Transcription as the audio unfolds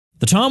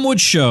The Tom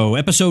Woods Show,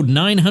 episode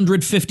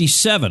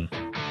 957.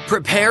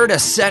 Prepare to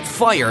set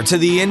fire to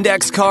the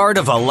index card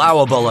of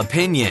allowable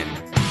opinion.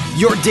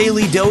 Your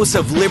daily dose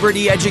of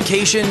liberty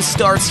education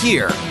starts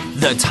here.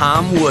 The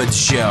Tom Woods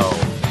Show.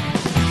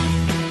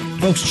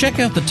 Folks, check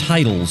out the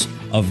titles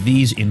of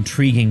these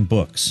intriguing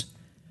books.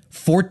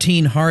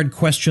 14 Hard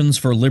Questions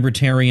for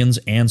Libertarians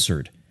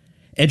Answered.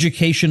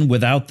 Education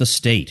Without the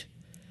State.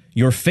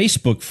 Your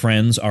Facebook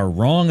friends are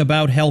wrong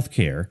about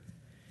healthcare.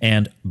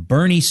 And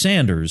Bernie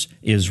Sanders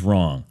is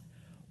wrong.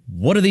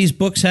 What do these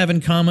books have in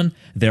common?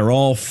 They're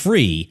all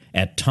free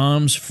at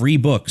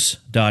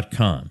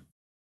tomsfreebooks.com.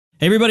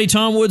 Hey everybody,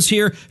 Tom Woods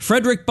here.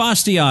 Frederic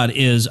Bastiat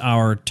is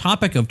our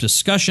topic of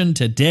discussion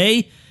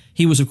today.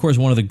 He was, of course,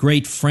 one of the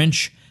great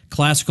French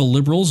classical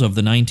liberals of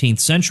the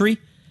 19th century.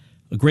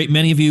 A great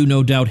many of you,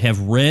 no doubt,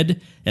 have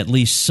read at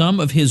least some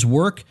of his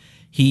work.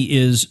 He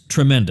is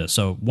tremendous,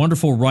 a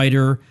wonderful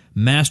writer,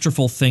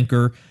 masterful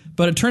thinker,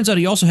 but it turns out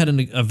he also had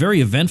a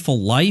very eventful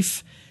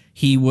life.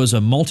 He was a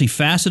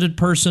multifaceted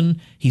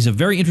person. He's a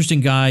very interesting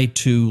guy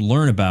to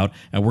learn about,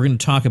 and we're going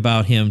to talk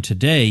about him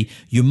today.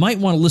 You might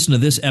want to listen to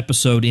this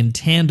episode in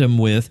tandem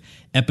with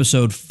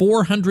episode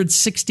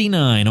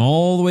 469,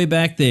 all the way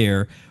back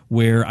there,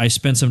 where I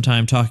spent some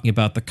time talking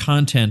about the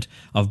content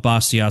of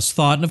Bastiat's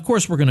thought. And of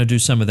course, we're going to do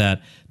some of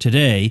that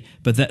today,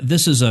 but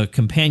this is a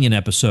companion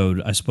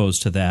episode, I suppose,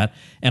 to that.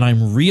 And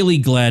I'm really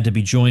glad to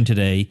be joined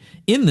today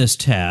in this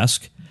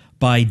task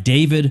by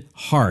David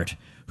Hart,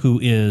 who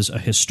is a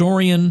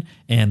historian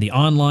and the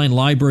online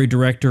library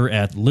director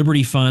at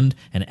Liberty Fund,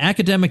 an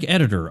academic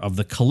editor of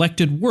the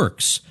collected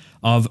works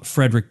of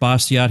Frederic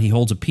Bastiat. He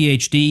holds a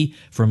Ph.D.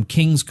 from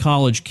King's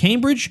College,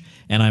 Cambridge,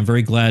 and I'm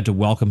very glad to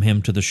welcome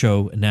him to the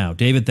show now.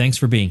 David, thanks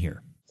for being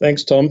here.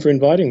 Thanks, Tom, for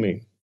inviting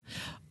me.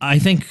 I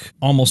think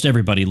almost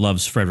everybody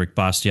loves Frederic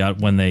Bastiat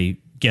when they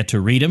get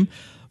to read him,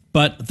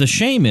 but the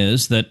shame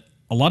is that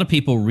a lot of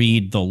people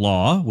read The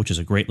Law, which is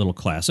a great little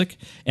classic,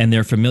 and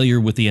they're familiar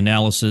with the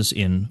analysis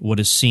in what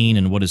is seen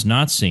and what is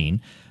not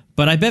seen.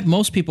 But I bet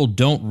most people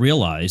don't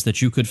realize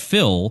that you could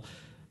fill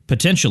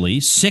potentially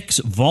 6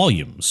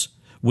 volumes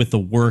with the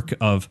work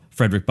of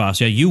Frederic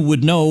Bastiat. You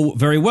would know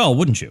very well,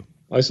 wouldn't you?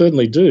 I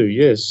certainly do,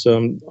 yes.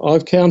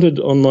 I've counted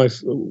on my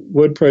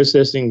word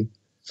processing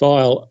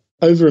file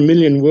over 1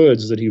 million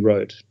words that he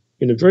wrote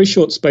in a very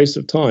short space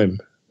of time,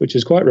 which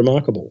is quite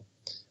remarkable.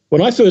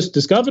 When I first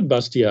discovered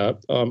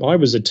Bastiat, I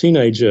was a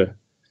teenager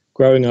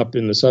growing up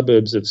in the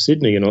suburbs of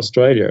Sydney in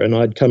Australia, and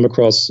I'd come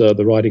across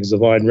the writings of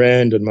Ayn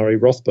Rand and Murray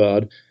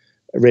Rothbard.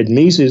 I read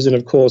Mises, and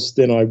of course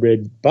then I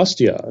read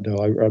Bastiat.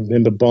 I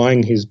remember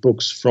buying his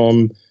books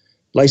from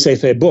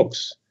Laissez-Faire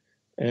Books,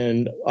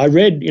 and I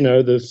read,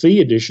 the fee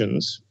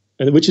editions,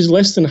 which is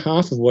less than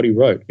half of what he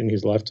wrote in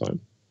his lifetime.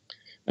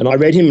 And I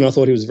read him and I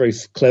thought he was a very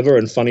clever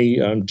and funny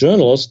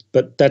journalist,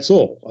 but that's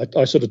all.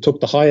 I sort of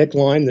took the Hayek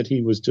line that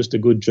he was just a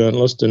good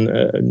journalist and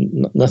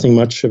nothing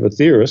much of a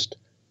theorist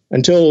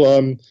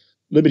until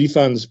Liberty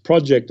Fund's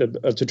project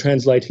to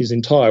translate his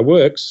entire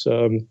works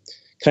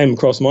came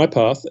across my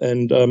path,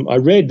 and I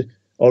reread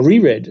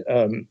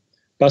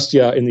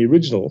Bastiat in the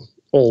original,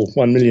 all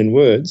 1 million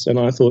words, and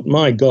I thought,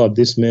 my God,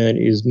 this man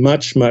is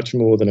much, much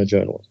more than a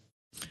journalist.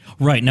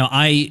 Right. Now,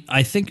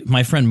 I think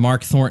my friend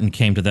Mark Thornton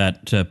came to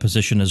that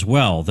position as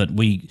well, that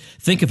we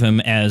think of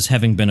him as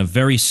having been a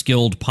very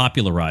skilled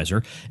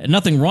popularizer. And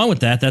nothing wrong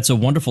with that. That's a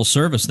wonderful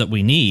service that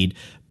we need.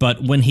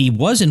 But when he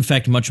was, in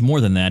fact, much more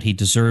than that, he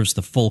deserves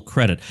the full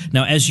credit.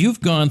 Now, as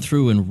you've gone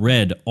through and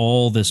read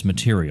all this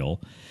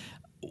material,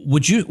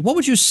 what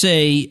would you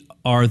say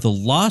are the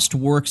lost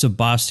works of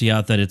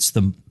Bastiat that it's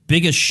the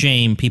biggest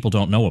shame people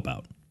don't know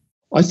about?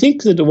 I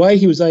think that the way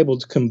he was able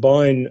to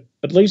combine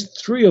at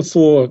least 3 or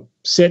 4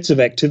 sets of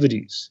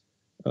activities.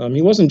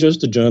 He wasn't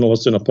just a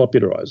journalist and a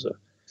popularizer.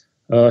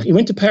 He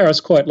went to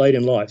Paris quite late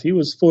in life. He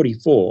was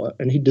 44,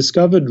 and he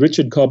discovered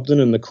Richard Cobden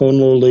and the Corn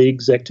Law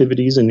League's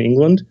activities in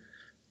England,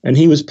 and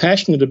he was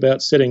passionate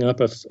about setting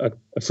up a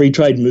free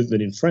trade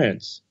movement in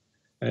France.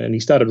 And he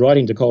started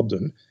writing to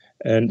Cobden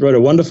and wrote a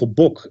wonderful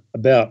book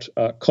about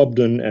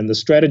Cobden and the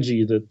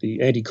strategy that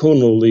the Anti-Corn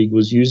Law League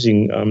was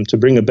using to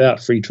bring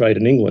about free trade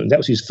in England. That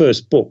was his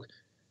first book,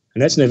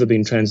 and that's never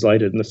been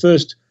translated. And the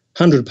first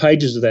 100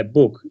 pages of that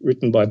book,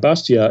 written by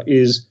Bastiat,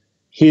 is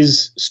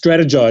his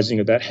strategizing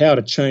about how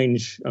to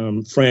change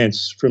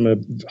France from a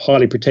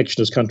highly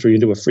protectionist country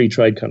into a free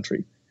trade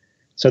country.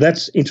 So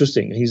that's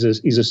interesting. He's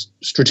a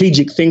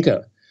strategic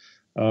thinker.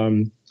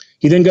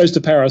 He then goes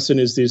to Paris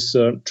and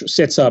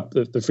sets up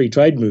the free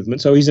trade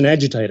movement. So he's an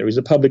agitator. He's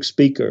a public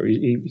speaker.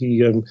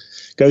 He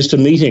goes to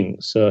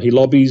meetings. He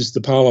lobbies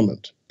the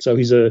parliament. So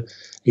he's an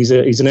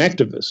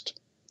activist.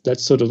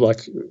 That's sort of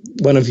like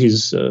one of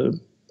his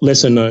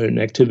lesser-known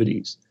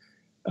activities.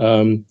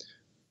 The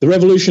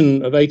Revolution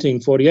of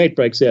 1848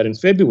 breaks out in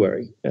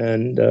February,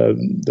 and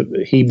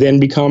he then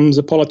becomes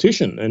a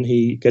politician, and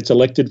he gets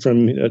elected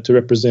to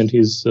represent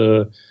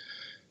the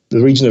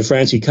region of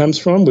France he comes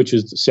from, which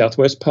is the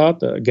southwest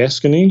part,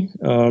 Gascony,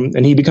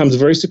 and he becomes a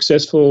very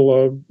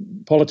successful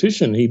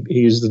politician. He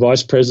is the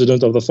vice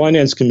president of the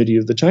finance committee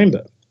of the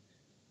chamber.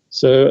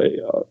 So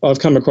I've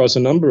come across a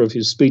number of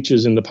his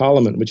speeches in the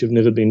Parliament which have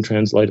never been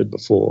translated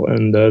before,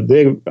 and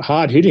they're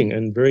hard-hitting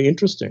and very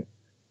interesting.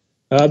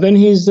 Then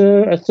his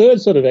a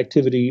third sort of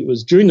activity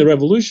was during the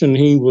Revolution.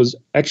 He was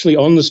actually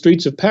on the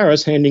streets of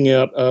Paris handing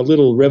out a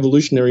little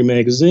revolutionary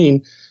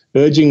magazine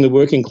urging the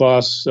working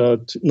class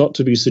not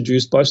to be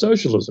seduced by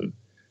socialism.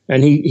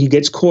 And he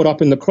gets caught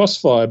up in the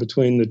crossfire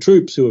between the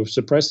troops who are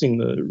suppressing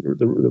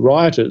the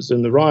rioters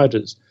and the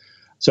rioters.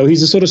 So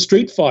he's a sort of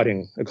street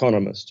fighting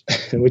economist,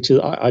 which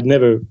I'd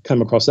never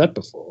come across that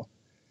before.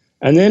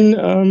 And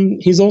then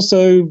he's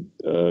also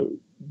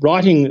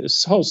writing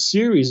this whole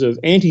series of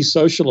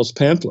anti-socialist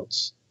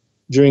pamphlets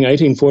during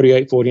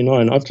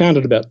 1848-49. I've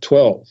counted about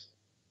 12,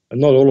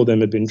 and not all of them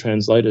have been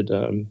translated.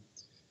 And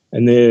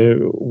they're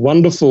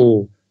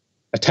wonderful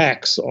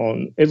attacks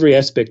on every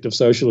aspect of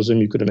socialism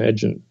you could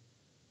imagine.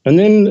 And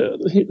then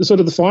sort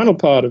of the final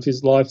part of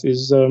his life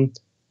is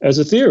as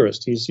a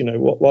theorist. He's,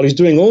 while he's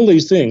doing all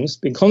these things,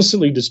 being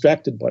constantly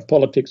distracted by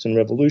politics and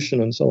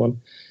revolution and so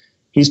on,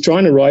 he's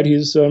trying to write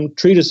his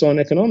treatise on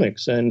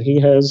economics. And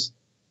he has,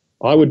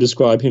 I would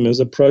describe him as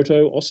a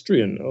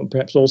proto-Austrian, or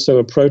perhaps also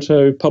a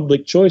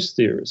proto-public choice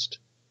theorist.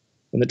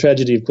 And the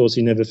tragedy, of course,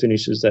 he never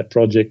finishes that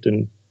project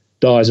and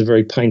dies a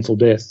very painful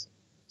death,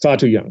 far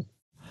too young.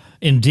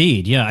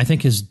 Indeed, yeah. I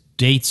think his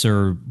dates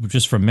are,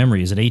 just from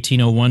memory, is it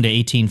 1801 to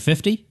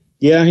 1850?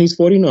 Yeah, he's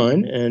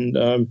 49,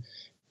 and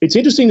it's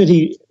interesting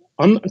that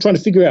I'm trying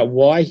to figure out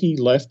why he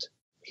left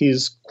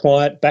his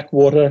quiet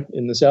backwater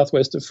in the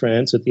southwest of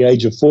France at the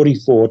age of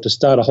 44 to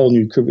start a whole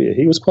new career.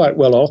 He was quite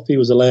well off. He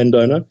was a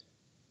landowner.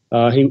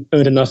 He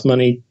earned enough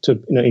money to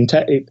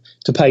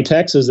pay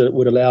taxes that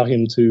would allow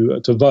him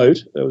to vote.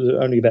 There was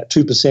only about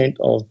 2%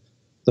 of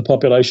the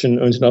population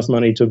earned enough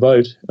money to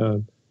vote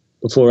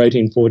before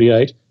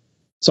 1848.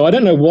 So I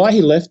don't know why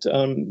he left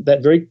that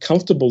very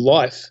comfortable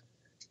life.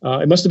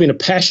 It must have been a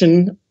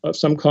passion of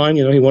some kind.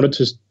 He wanted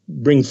to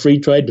bring free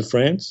trade to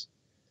France.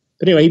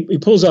 But anyway, he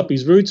pulls up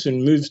his roots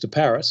and moves to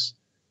Paris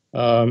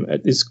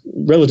at this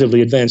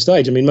relatively advanced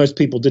age. I mean, most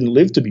people didn't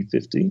live to be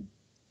 50,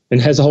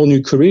 and has a whole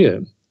new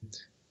career.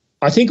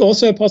 I think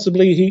also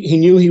possibly he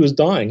knew he was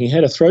dying. He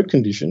had a throat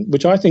condition,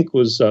 which I think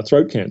was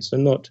throat cancer,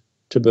 not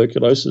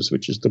tuberculosis,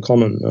 which is the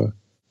common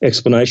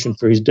explanation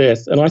for his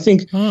death. And I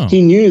think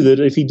he knew that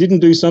if he didn't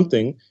do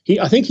something,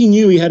 I think he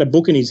knew he had a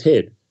book in his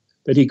head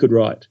that he could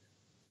write.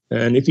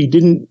 And if he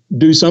didn't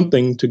do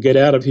something to get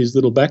out of his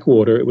little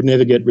backwater, it would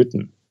never get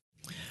written.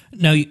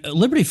 Now,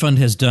 Liberty Fund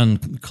has done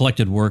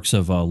collected works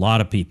of a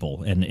lot of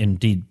people, and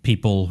indeed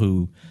people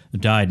who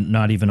died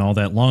not even all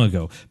that long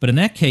ago. But in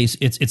that case,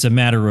 it's a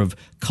matter of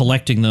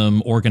collecting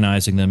them,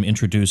 organizing them,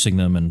 introducing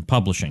them, and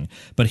publishing.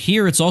 But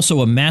here it's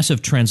also a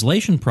massive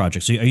translation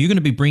project. So are you going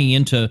to be bringing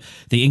into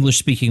the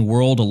English-speaking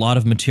world a lot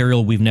of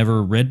material we've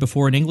never read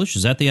before in English?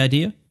 Is that the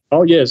idea?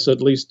 Oh, yes,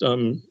 at least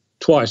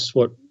twice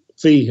what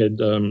Fee had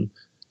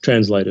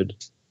translated.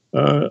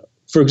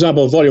 For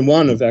example, volume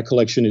 1 of our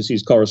collection is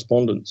his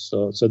correspondence.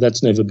 So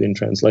that's never been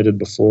translated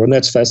before. And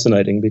that's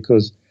fascinating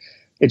because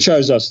it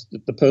shows us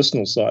the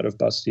personal side of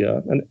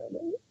Bastiat. And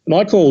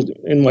I called,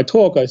 in my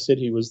talk, I said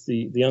he was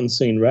the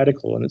unseen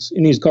radical. And it's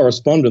in his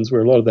correspondence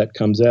where a lot of that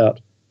comes out.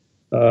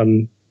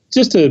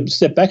 Just to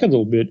step back a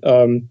little bit,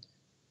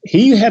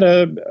 he had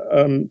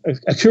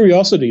a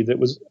curiosity that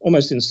was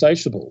almost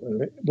insatiable.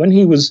 When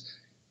he was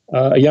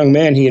a young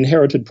man, he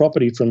inherited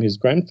property from his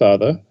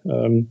grandfather.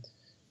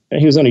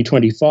 He was only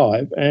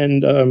 25,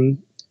 and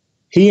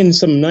he and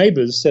some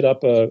neighbours set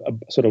up a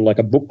sort of like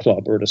a book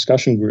club or a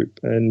discussion group,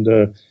 and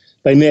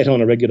they met on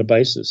a regular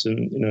basis.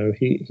 And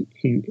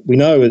we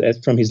know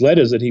from his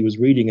letters that he was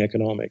reading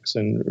economics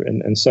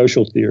and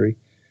social theory,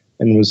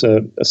 and was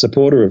a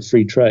supporter of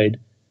free trade.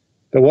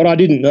 But what I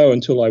didn't know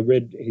until I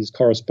read his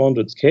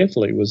correspondence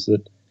carefully was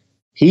that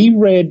he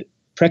read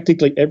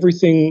practically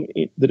everything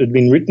that had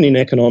been written in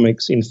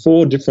economics in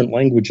 4 different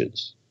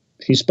languages.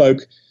 He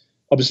spoke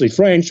obviously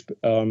French,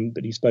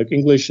 but he spoke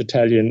English,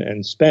 Italian,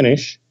 and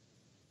Spanish.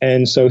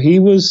 And so he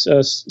was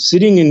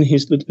sitting in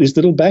this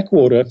little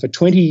backwater for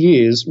 20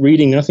 years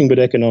reading nothing but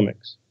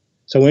economics.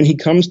 So when he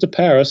comes to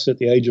Paris at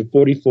the age of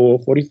 44,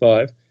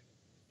 45,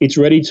 it's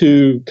ready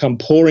to come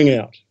pouring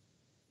out.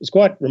 It's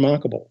quite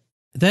remarkable.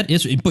 That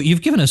is, but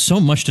you've given us so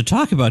much to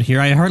talk about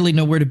here, I hardly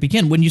know where to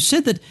begin. When you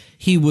said that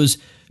he was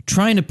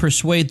trying to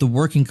persuade the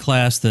working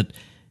class that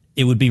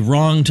it would be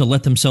wrong to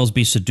let themselves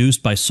be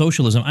seduced by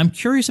socialism, I'm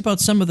curious about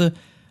some of the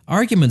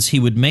arguments he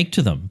would make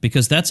to them,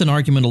 because that's an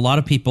argument a lot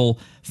of people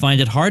find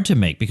it hard to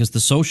make, because the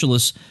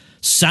socialists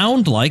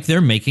sound like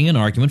they're making an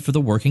argument for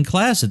the working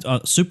class.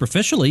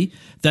 Superficially,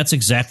 that's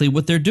exactly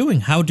what they're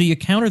doing. How do you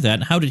counter that,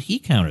 and how did he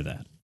counter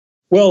that?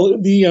 Well,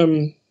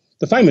 the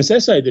famous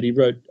essay that he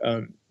wrote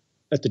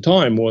at the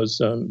time was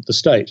The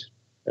State.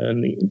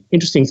 And the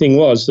interesting thing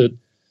was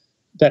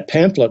that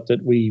pamphlet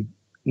that we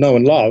know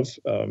and love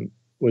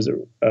was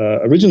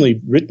originally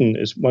written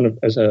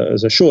as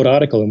a short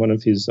article in one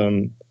of his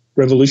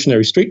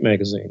revolutionary street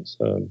magazines.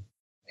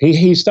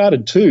 He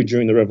started 2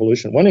 during the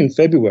revolution, one in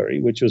February,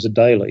 which was a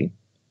daily,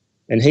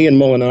 and he and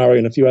Molinari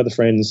and a few other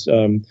friends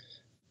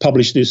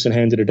published this and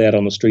handed it out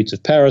on the streets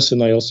of Paris, and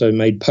they also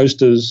made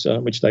posters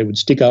which they would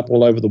stick up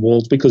all over the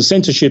walls because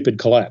censorship had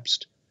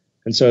collapsed.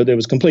 And so there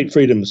was complete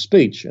freedom of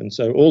speech. And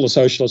so all the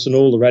socialists and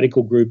all the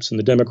radical groups and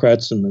the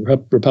Democrats and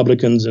the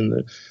Republicans and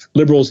the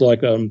liberals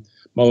like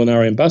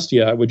Molinari and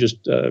Bastiat were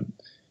just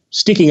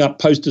sticking up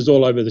posters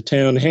all over the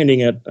town,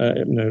 handing out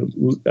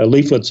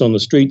leaflets on the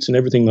streets and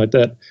everything like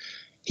that.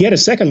 He had a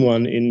second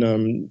one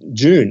in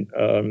June,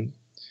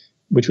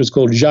 which was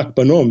called Jacques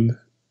Bonhomme,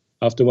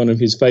 after one of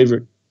his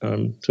favorite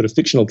sort of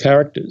fictional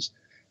characters.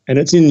 And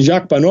it's in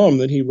Jacques Bonhomme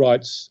that he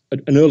writes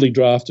an early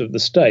draft of The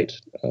State,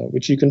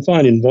 which you can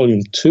find in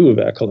volume 2 of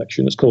our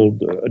collection. It's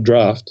called A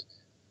Draft.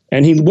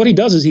 And what he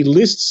does is he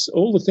lists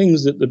all the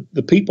things that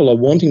the people are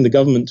wanting the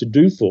government to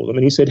do for them.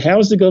 And he said, how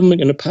is the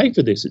government going to pay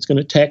for this? It's going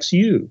to tax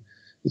you.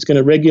 It's going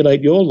to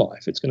regulate your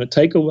life. It's going to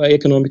take away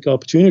economic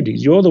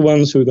opportunities. You're the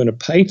ones who are going to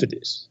pay for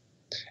this.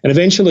 And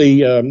eventually,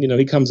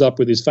 he comes up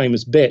with his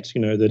famous bet,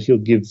 that he'll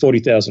give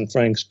 40,000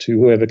 francs to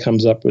whoever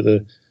comes up with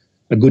a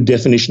good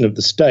definition of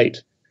the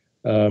state.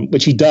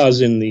 Which he does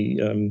in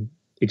the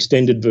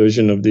extended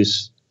version of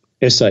this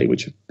essay,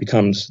 which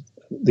becomes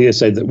the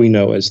essay that we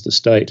know as The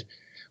State,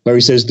 where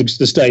he says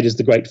the state is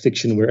the great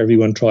fiction where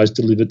everyone tries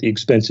to live at the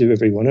expense of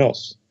everyone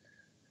else.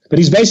 But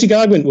his basic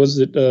argument was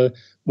that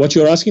what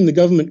you're asking the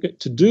government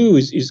to do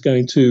is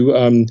going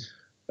to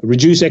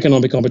reduce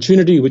economic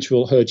opportunity, which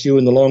will hurt you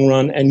in the long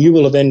run, and you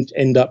will then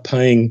end up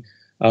paying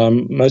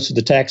most of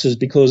the taxes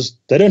because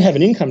they don't have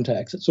an income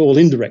tax. It's all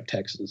indirect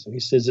taxes. And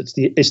he says it's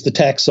the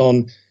tax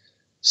on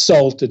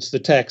salt, it's the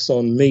tax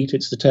on meat,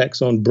 it's the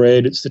tax on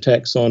bread, it's the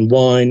tax on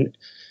wine,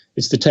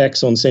 it's the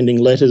tax on sending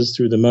letters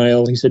through the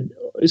mail. He said,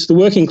 it's the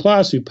working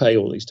class who pay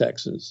all these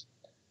taxes.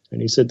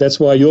 And he said, that's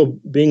why you're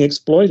being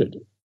exploited.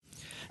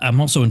 I'm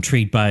also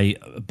intrigued by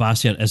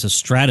Bastiat as a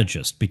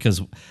strategist,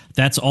 because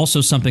that's also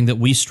something that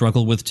we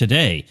struggle with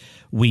today.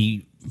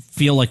 We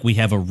feel like we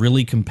have a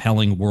really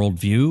compelling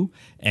worldview,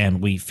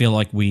 and we feel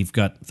like we've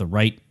got the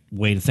right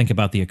way to think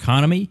about the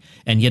economy,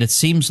 and yet it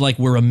seems like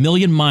we're a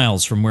million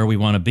miles from where we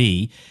want to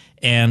be,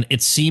 and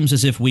it seems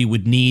as if we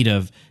would need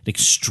an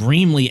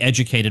extremely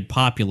educated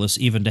populace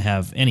even to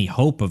have any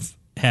hope of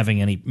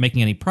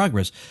making any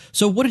progress.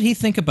 So what did he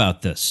think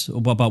about this,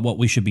 about what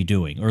we should be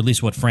doing, or at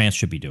least what France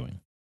should be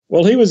doing?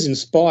 Well, he was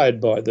inspired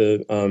by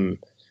the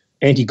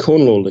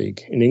Anti-Corn Law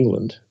League in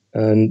England,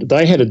 and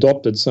they had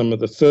adopted some of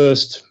the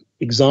first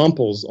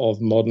examples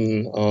of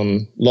modern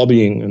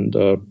lobbying and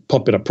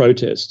popular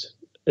protest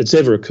it's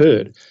ever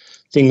occurred.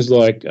 Things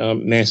like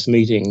mass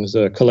meetings,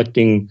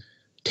 collecting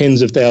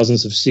tens of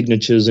thousands of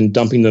signatures and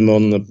dumping them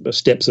on the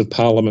steps of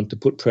Parliament to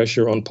put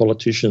pressure on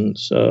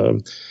politicians,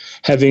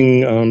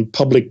 having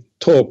public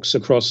talks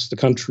across the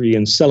country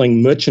and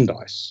selling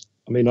merchandise.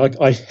 I mean,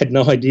 I had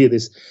no idea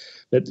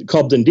that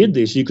Cobden did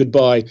this. You could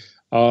buy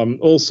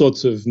all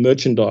sorts of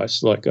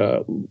merchandise like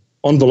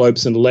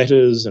envelopes and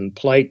letters and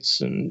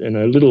plates and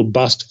little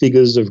bust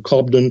figures of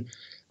Cobden,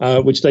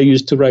 which they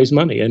used to raise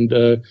money.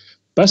 And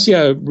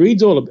Bastiat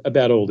reads all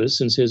about all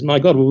this and says, my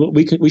God,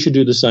 we should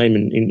do the same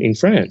in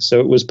France. So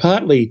it was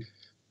partly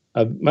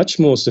a much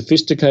more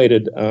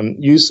sophisticated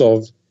use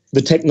of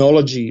the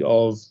technology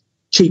of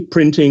cheap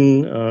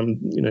printing.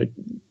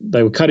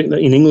 They were cutting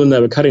in England.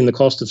 They were cutting the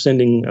cost of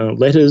sending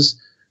letters.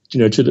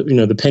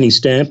 The penny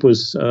stamp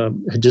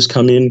had just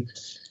come in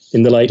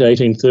the late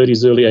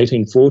 1830s, early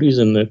 1840s,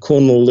 and the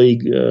Corn Law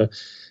League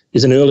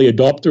is an early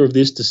adopter of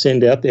this to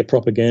send out their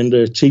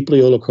propaganda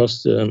cheaply all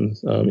across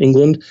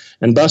England.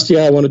 And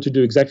Bastiat wanted to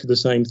do exactly the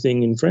same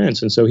thing in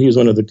France. And so he was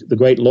one of the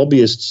great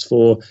lobbyists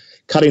for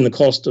cutting the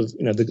cost of,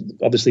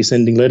 obviously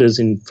sending letters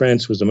in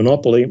France was a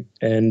monopoly.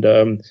 And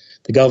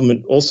the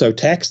government also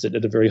taxed it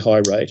at a very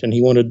high rate. And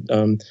he wanted,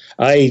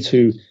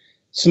 to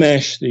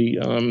smash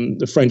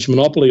the French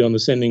monopoly on the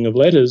sending of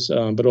letters,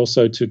 but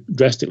also to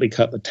drastically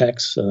cut the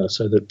tax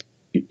so that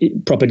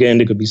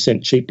propaganda could be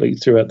sent cheaply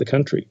throughout the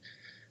country.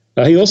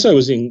 He also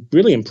was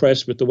really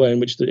impressed with the way in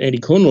which the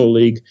Anti-Corn Law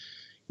League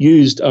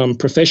used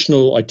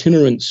professional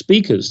itinerant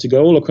speakers to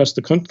go all across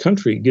the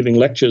country giving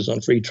lectures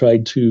on free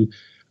trade to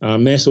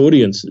mass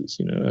audiences,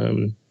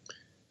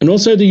 and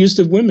also the use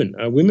of women.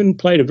 Women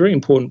played a very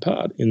important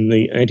part in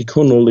the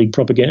Anti-Corn Law League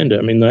propaganda.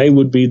 I mean, they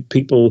would be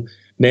people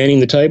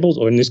manning the tables,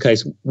 or in this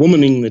case,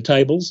 womaning the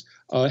tables,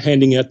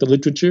 handing out the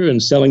literature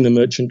and selling the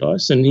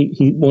merchandise. And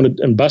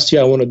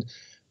Bastiat wanted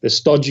the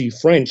stodgy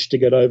French to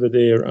get over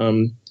their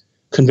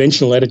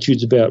conventional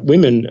attitudes about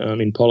women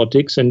in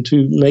politics and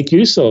to make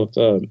use of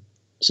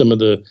some of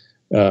the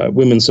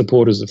women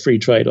supporters of free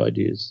trade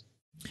ideas.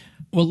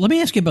 Well, let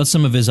me ask you about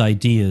some of his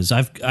ideas.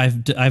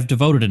 I've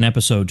devoted an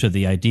episode to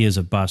the ideas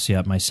of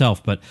Bastiat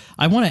myself, but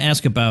I want to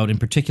ask about, in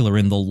particular,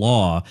 in the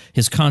law,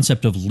 his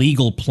concept of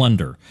legal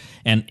plunder.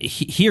 And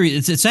here,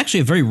 it's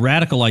actually a very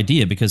radical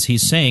idea, because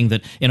he's saying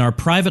that in our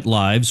private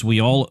lives, we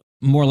all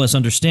more or less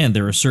understand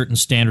there are certain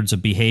standards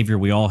of behavior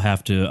we all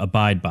have to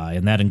abide by,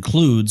 and that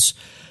includes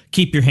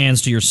keep your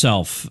hands to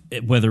yourself,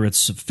 whether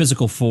it's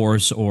physical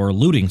force or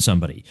looting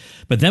somebody.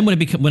 But then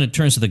when it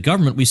turns to the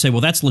government, we say,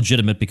 well, that's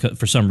legitimate because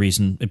for some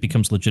reason it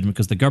becomes legitimate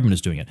because the government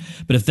is doing it.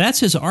 But if that's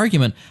his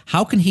argument,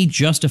 how can he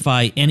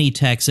justify any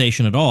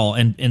taxation at all?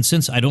 And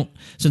since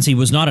he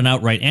was not an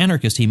outright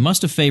anarchist, he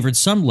must have favored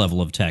some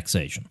level of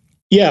taxation.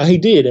 Yeah, he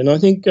did, and I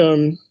think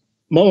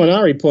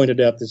Molinari pointed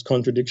out this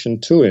contradiction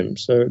to him,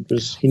 so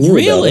he knew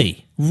about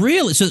it.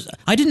 Really? So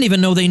I didn't even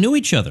know they knew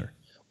each other.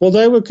 Well,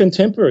 they were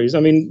contemporaries. I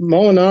mean,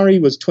 Molinari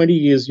was 20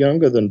 years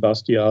younger than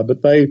Bastiat,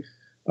 but they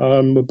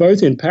were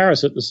both in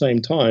Paris at the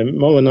same time.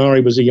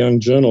 Molinari was a young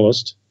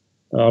journalist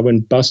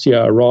when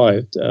Bastiat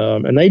arrived,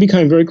 and they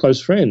became very close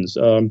friends.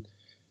 And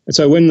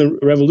so when the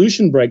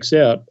revolution breaks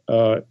out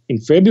in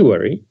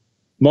February,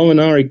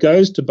 Molinari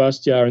goes to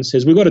Bastiat and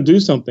says, we've got to do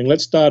something.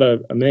 Let's start a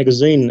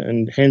magazine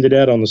and hand it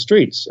out on the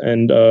streets.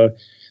 And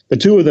the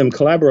two of them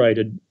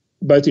collaborated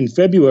both in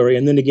February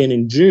and then again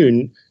in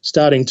June,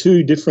 starting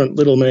two different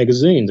little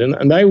magazines.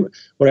 And they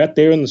were out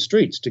there in the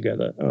streets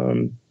together.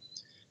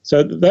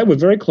 So they were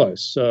very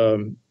close.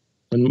 And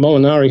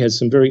Molinari has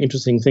some very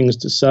interesting things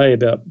to say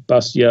about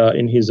Bastiat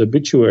in his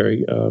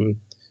obituary,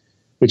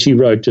 which he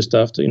wrote just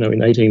after, in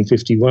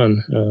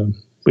 1851,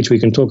 which we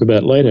can talk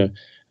about later.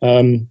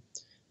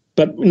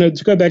 But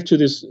to go back to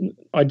this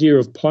idea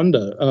of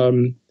plunder,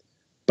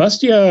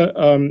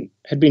 Bastiat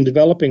had been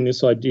developing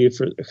this idea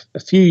for a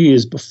few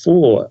years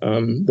before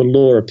the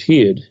law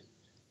appeared,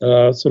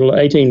 sort of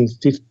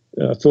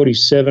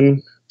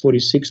 1847,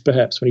 46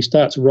 perhaps, when he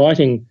starts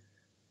writing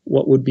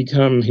what would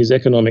become his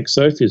economic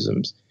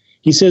sophisms.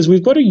 He says,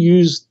 we've got to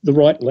use the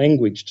right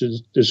language to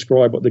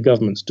describe what the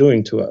government's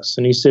doing to us.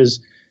 And he says,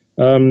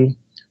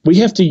 we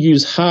have to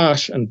use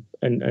harsh and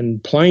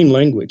plain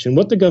language. And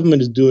what the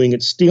government is doing,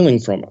 it's stealing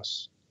from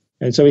us.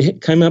 And so he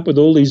came up with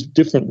all these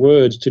different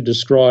words to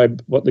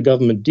describe what the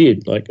government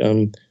did, like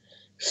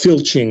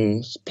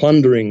filching,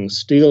 plundering,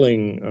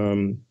 stealing.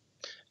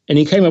 And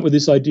he came up with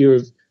this idea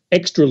of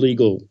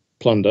extra-legal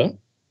plunder,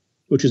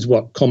 which is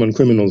what common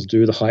criminals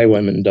do, the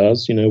highwayman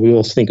does. We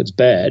all think it's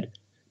bad.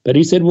 But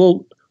he said,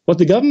 well, what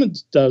the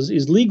government does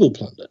is legal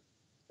plunder.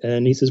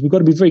 And he says, we've got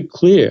to be very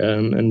clear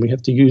and we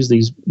have to use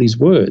these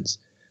words.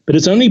 But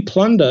it's only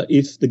plunder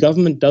if the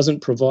government doesn't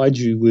provide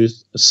you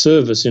with a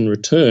service in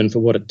return for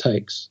what it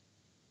takes.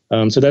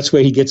 So that's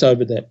where he gets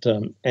over that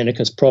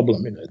anarchist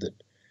problem, that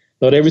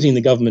not everything the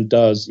government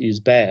does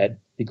is bad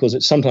because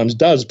it sometimes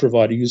does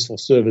provide a useful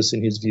service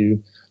in his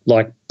view,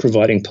 like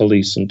providing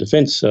police and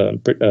defence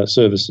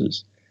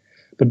services.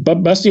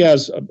 But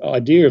Bastiat's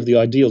idea of the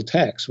ideal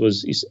tax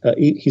was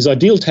his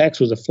ideal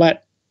tax was a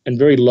flat and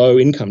very low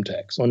income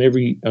tax on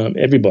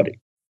everybody.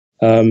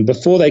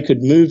 Before you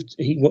could move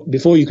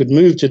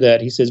to that,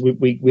 he says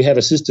we have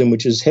a system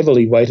which is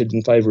heavily weighted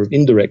in favour of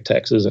indirect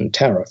taxes and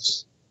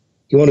tariffs.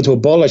 He wanted to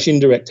abolish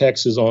indirect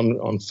taxes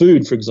on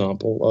food, for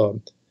example,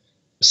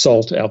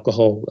 salt,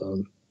 alcohol,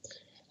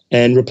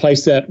 and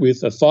replace that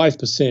with a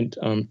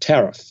 5%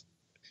 tariff.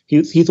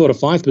 He thought a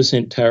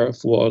 5%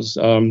 tariff was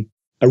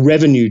a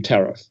revenue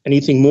tariff.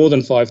 Anything more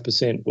than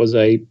 5% was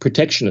a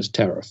protectionist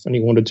tariff, and he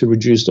wanted to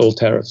reduce all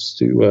tariffs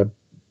to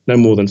no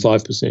more than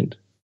 5%.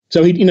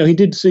 So he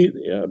did see,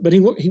 but he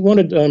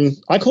wanted.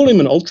 I call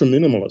him an ultra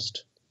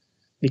minimalist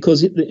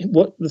because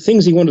the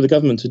things he wanted the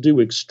government to do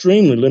were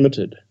extremely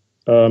limited.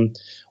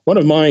 One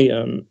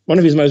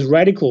of his most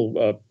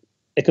radical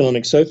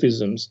economic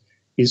sophisms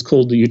is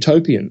called the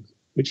Utopian,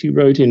 which he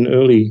wrote in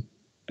early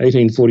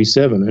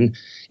 1847, and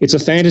it's a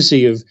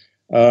fantasy of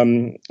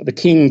the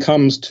king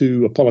comes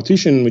to a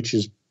politician, which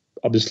is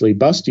obviously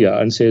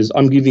Bastiat, and says,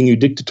 "I'm giving you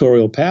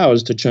dictatorial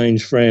powers to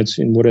change France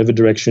in whatever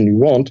direction you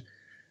want."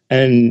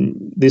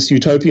 And this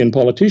utopian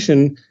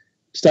politician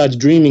starts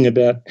dreaming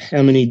about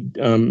how many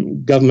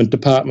government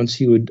departments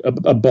he would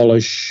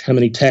abolish, how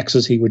many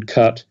taxes he would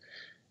cut.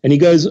 And he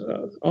goes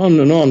on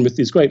and on with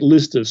this great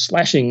list of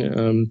slashing,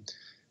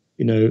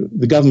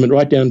 the government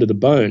right down to the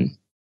bone.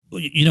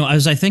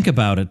 As I think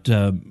about it,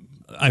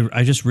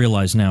 I just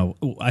realized now,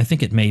 I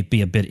think it may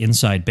be a bit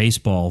inside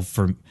baseball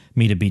for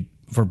me to be,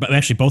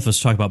 actually both of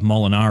us talk about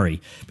Molinari,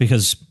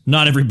 because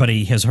not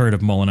everybody has heard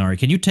of Molinari.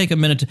 Can you take a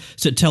minute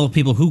to tell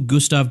people who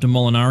Gustave de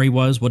Molinari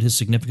was, what his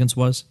significance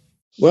was?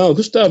 Well,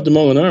 Gustave de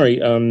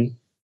Molinari,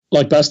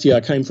 like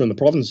Bastiat, came from the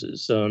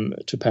provinces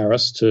to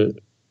Paris to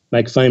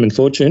make fame and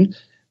fortune.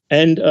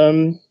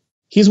 And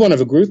he's one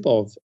of a group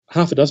of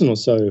half a dozen or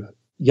so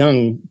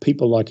young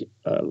people like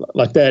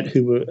that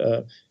who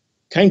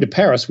came to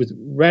Paris with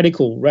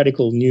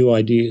radical new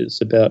ideas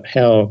about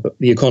how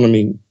the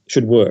economy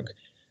should work.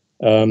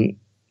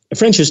 A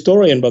French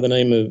historian by the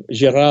name of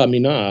Gérard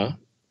Minard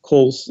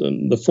calls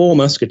them the four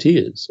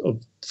musketeers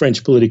of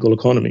French political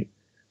economy.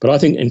 But I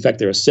think, in fact,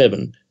 there are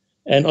seven.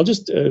 And I'll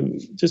just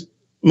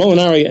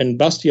Molinari and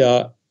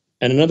Bastiat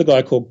and another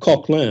guy called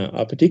Coquelin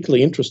are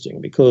particularly interesting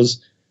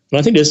because, and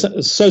I think there's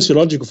a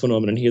sociological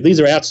phenomenon here. These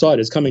are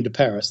outsiders coming to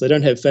Paris. They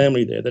don't have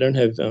family there. They don't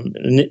have a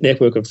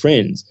network of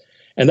friends.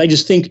 And they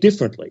just think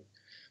differently.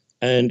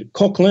 And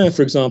Coquelin,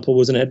 for example,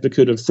 was an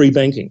advocate of free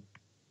banking,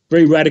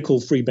 very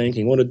radical free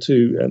banking, wanted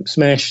to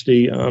smash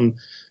the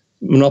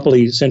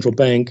monopoly central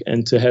bank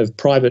and to have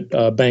private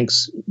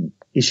banks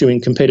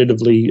issuing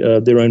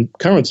competitively their own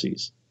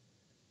currencies.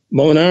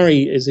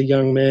 Molinari is a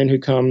young man who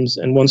comes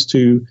and wants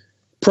to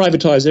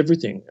privatize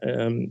everything.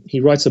 He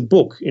writes a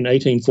book in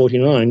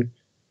 1849,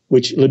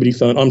 which Liberty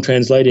Fund, I'm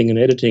translating and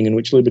editing, and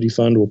which Liberty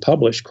Fund will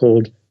publish,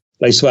 called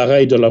Les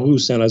Soirées de la Rue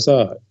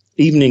Saint-Lazare,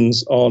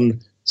 Evenings on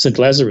St.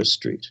 Lazarus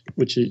Street,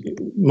 which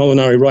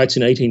Molinari writes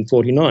in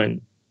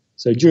 1849,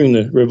 so during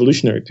the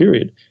revolutionary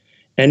period.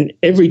 And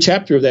every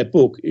chapter of that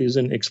book is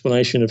an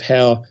explanation of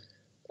how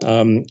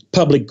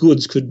public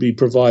goods could be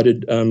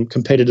provided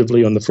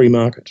competitively on the free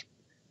market.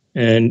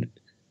 And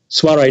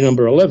soiree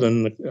number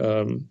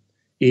 11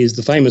 is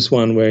the famous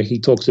one where he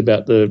talks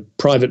about the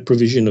private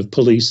provision of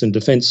police and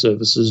defense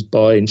services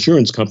by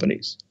insurance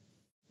companies.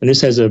 And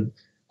this has a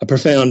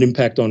profound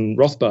impact on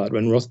Rothbard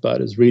when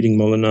Rothbard is reading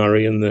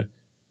Molinari in the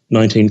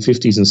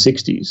 1950s and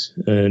 60s,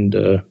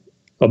 and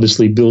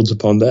obviously builds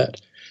upon that.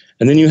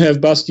 And then you have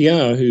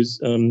Bastiat, who's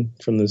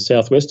from the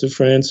southwest of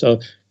France.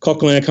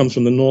 Coquelin comes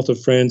from the north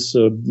of France.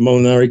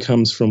 Molinari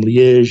comes from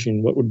Liège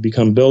in what would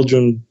become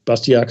Belgium.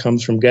 Bastiat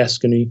comes from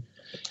Gascony.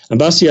 And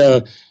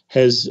Bastiat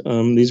has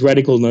these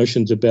radical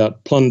notions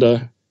about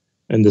plunder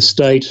and the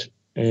state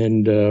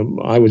and,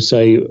 I would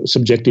say,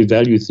 subjective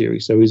value theory.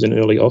 So he's an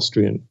early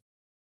Austrian.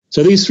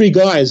 So these three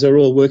guys are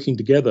all working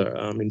together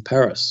in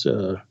Paris.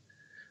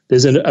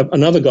 There's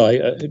another guy,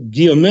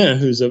 Guillaumin,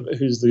 who's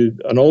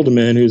an older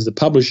man who's the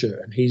publisher,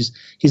 and he's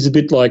a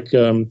bit like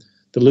the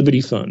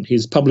Liberty Fund.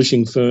 His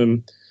publishing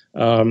firm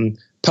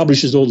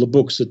publishes all the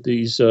books that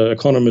these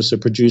economists are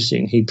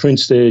producing. He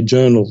prints their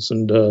journals,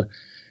 and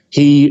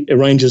he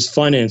arranges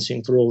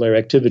financing for all their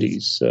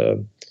activities.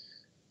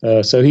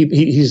 So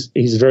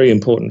he's a very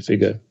important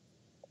figure.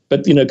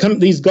 But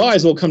these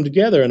guys all come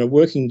together and are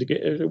working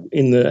together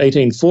in the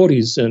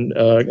 1840s and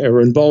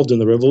are involved in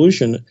the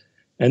revolution.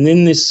 And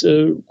then this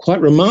quite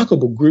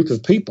remarkable group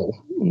of people,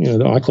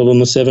 I call them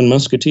the Seven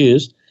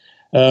Musketeers.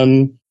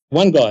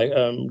 One guy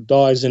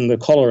dies in the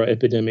cholera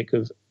epidemic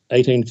of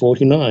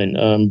 1849.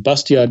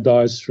 Bastiat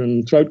dies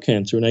from throat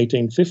cancer in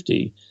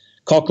 1850.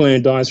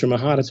 Coquelin dies from a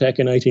heart attack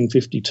in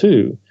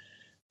 1852.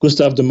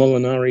 Gustave de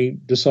Molinari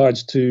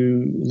decides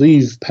to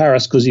leave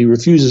Paris because he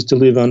refuses to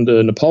live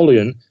under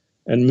Napoleon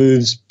and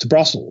moves to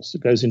Brussels.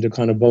 It goes into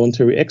kind of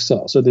voluntary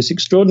exile. So this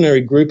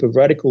extraordinary group of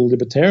radical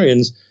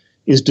libertarians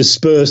is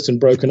dispersed and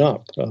broken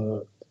up,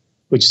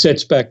 which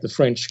sets back the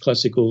French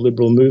classical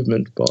liberal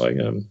movement by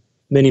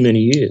many, many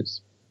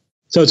years.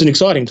 So it's an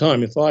exciting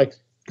time. If I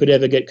could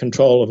ever get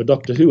control of a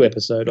Doctor Who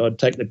episode, I'd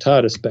take the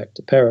TARDIS back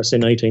to Paris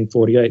in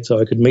 1848 so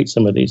I could meet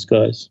some of these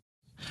guys.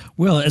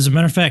 Well, as a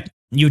matter of fact,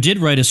 you did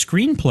write a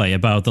screenplay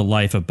about the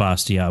life of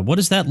Bastiat. What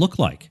does that look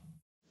like?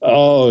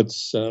 Oh,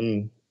 it's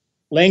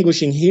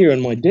languishing here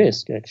on my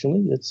desk,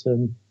 actually. It's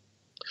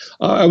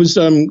I was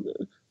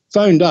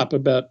phoned up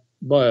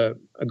by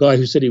a guy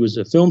who said he was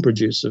a film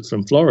producer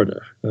from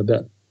Florida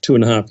about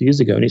 2.5 years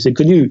ago, and he said,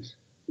 "Could you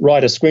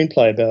write a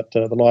screenplay about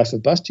the life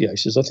of Bastiat?" He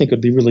says, "I think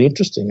it'd be really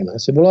interesting." And I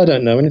said, "Well, I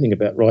don't know anything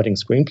about writing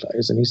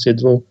screenplays." And he said,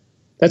 "Well,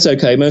 that's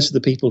okay. Most of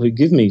the people who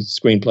give me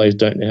screenplays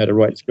don't know how to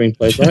write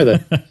screenplays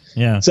either."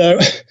 Yeah. So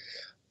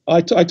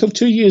I took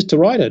 2 years to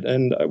write it,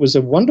 and it was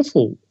a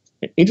wonderful,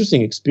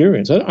 interesting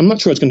experience. I'm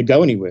not sure it's going to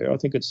go anywhere. I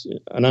think it's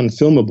an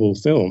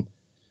unfilmable film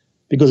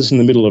because it's in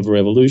the middle of a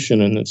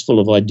revolution and it's full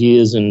of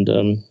ideas, and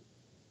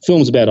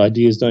films about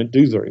ideas don't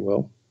do very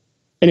well.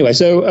 Anyway,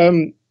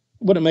 so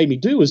what it made me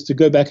do was to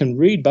go back and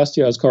read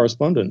Bastiat's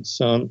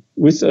correspondence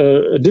with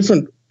a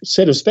different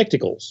set of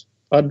spectacles.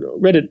 I'd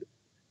read it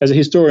as a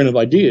historian of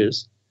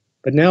ideas,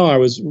 but now I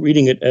was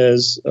reading it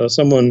as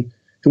someone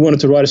who wanted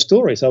to write a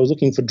story. So I was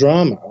looking for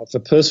drama, for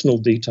personal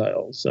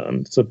details,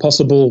 for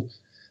possible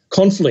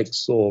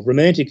conflicts or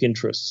romantic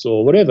interests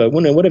or whatever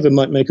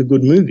might make a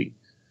good movie.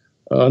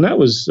 And that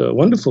was a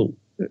wonderful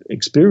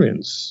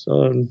experience.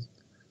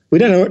 We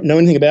don't know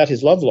anything about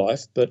his love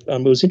life, but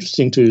it was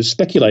interesting to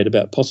speculate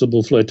about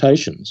possible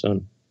flirtations,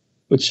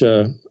 which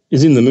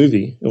is in the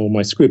movie, or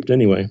my script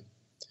anyway.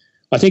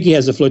 I think he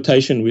has a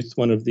flirtation with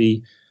one of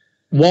the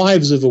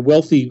wives of the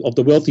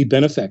wealthy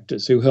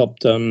benefactors who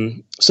helped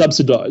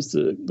subsidize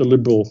the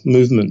liberal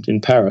movement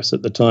in Paris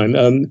at the time.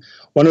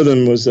 One of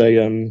them was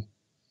a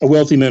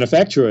wealthy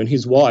manufacturer, and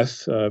his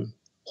wife,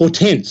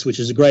 Hortense, which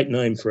is a great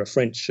name for a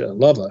French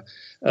lover,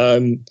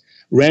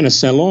 ran a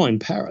salon in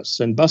Paris,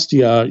 and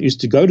Bastiat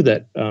used to go to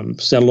that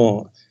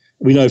salon,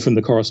 we know from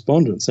the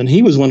correspondence, and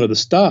he was one of the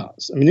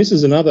stars. I mean, this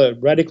is another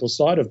radical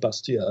side of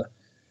Bastiat.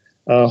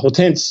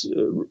 Hortense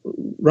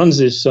runs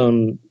this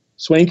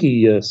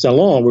swanky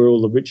salon where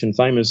all the rich and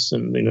famous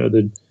and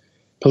the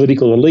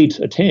political elite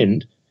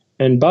attend,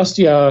 and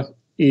Bastiat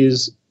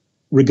is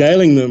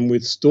regaling them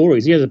with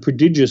stories. He has a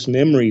prodigious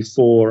memory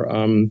for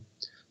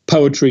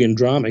poetry and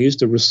drama. He used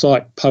to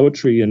recite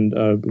poetry and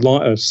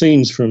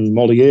scenes from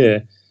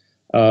Molière,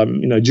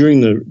 during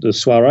the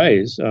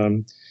soirees,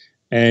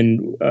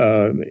 and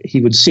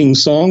he would sing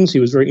songs. He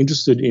was very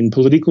interested in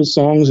political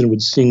songs and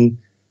would sing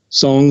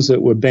songs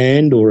that were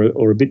banned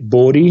or a bit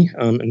bawdy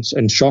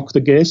and shock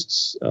the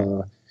guests.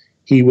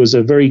 He was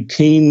a very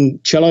keen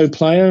cello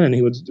player, and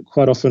he would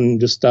quite often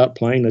just start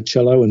playing the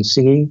cello and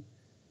singing,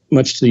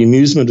 much to the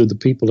amusement of the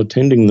people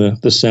attending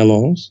the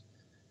salons.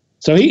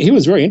 So he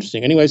was very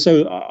interesting. Anyway,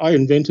 so I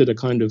invented a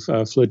kind of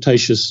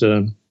flirtatious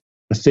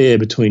affair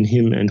between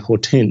him and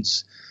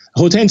Hortense.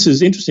 Hortense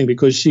is interesting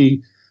because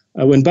she,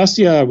 when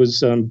Bastiat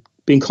was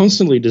being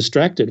constantly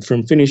distracted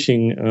from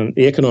finishing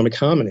the Economic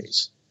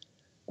Harmonies,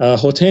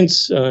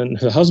 Hortense and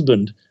her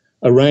husband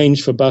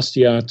arranged for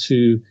Bastiat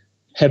to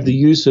have the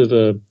use of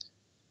a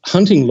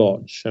hunting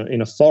lodge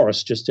in a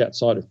forest just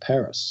outside of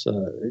Paris.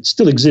 It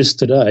still exists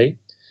today,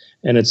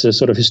 and it's a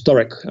sort of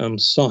historic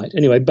site.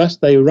 Anyway,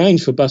 they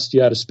arranged for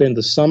Bastiat to spend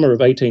the summer of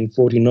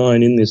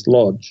 1849 in this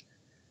lodge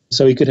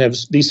so he could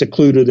be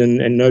secluded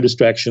and no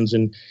distractions.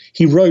 And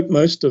he wrote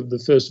most of the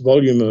first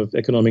volume of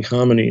Economic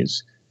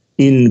Harmonies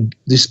in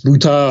this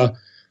Boutard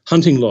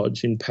hunting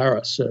lodge in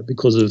Paris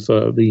because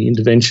of the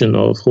intervention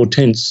of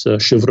Hortense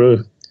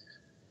Chevreul,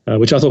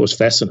 which I thought was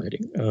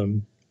fascinating.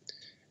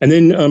 And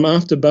then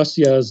after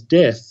Bastiat's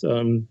death,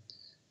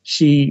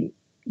 she,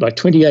 like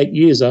 28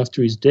 years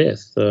after his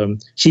death,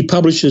 she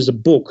publishes a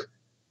book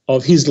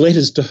of his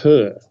letters to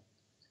her.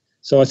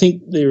 So I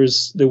think there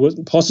was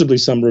possibly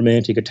some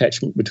romantic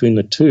attachment between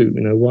the two.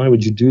 You know, why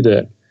would you do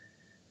that?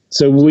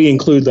 So we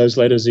include those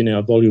letters in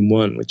our volume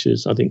 1, which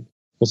is, I think,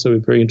 also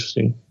very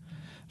interesting.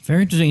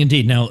 Very interesting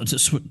indeed. Now,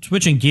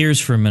 switching gears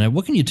for a minute,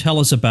 what can you tell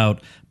us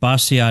about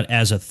Bastiat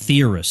as a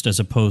theorist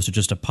as opposed to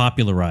just a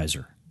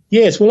popularizer?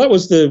 Yes, well, that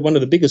was one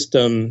of the biggest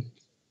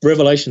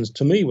revelations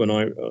to me when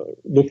I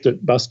looked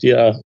at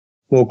Bastiat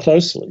more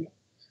closely.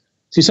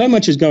 See, so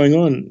much is going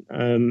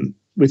on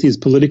with his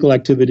political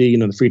activity, you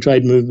know, the free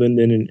trade movement,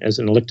 and as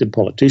an elected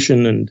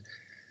politician, and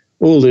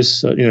all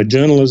this,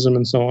 journalism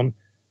and so on,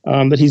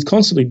 that he's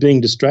constantly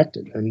being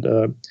distracted. And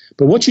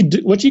but what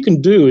you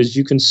can do is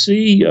you can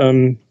see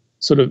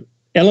sort of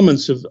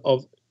elements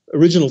of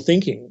original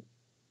thinking.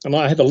 And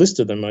I have a list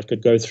of them I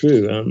could go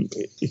through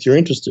if you're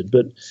interested.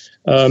 But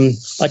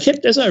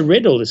as I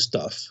read all this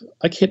stuff,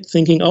 I kept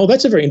thinking, oh,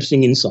 that's a very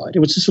interesting insight. It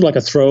was just sort of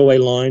like a throwaway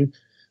line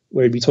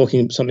where he'd be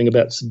talking something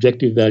about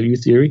subjective value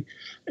theory.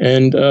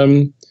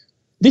 And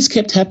this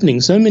kept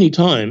happening so many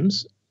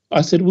times,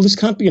 I said, well, this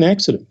can't be an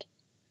accident.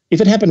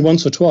 If it happened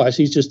once or twice,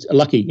 he's just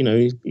lucky,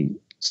 he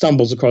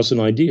stumbles across an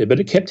idea.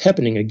 But it kept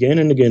happening again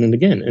and again and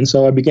again. And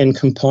so I began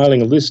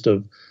compiling a list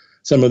of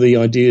some of the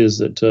ideas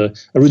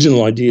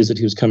original ideas that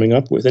he was coming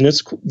up with. And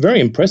it's very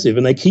impressive,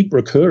 and they keep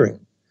recurring.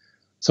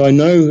 So I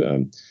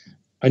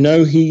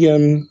know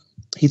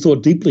he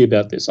thought deeply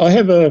about this. I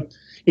have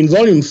in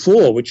volume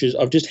 4, which is,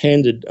 I've just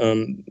handed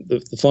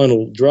the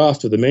final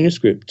draft of the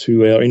manuscript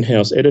to our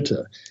in-house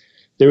editor.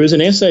 There is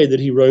an essay that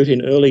he wrote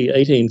in early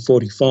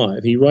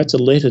 1845. He writes a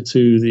letter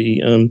to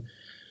the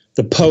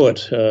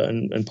poet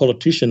and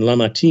politician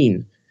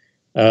Lamartine,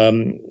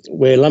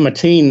 where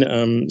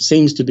Lamartine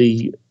seems to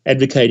be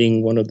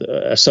advocating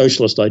a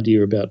socialist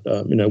idea about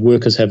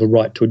workers have a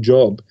right to a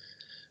job,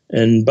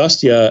 and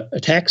Bastiat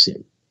attacks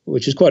him,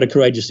 which is quite a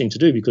courageous thing to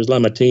do because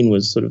Lamartine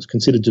was sort of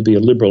considered to be a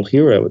liberal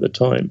hero at the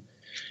time.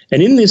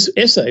 And in this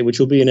essay, which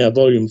will be in our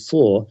volume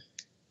 4,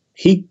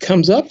 he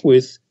comes up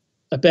with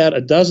about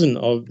a dozen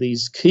of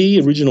these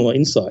key original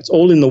insights,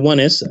 all in the one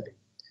essay.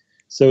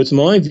 So it's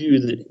my view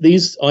that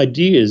these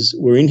ideas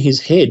were in his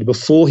head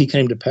before he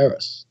came to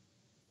Paris.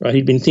 Right,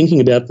 he'd been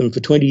thinking about them for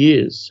 20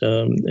 years,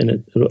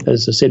 and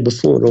as I said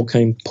before, it all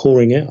came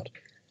pouring out.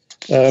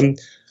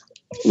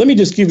 Let me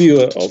just give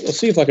you I'll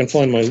see if I can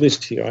find my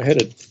list here. I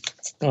had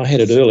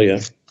it earlier.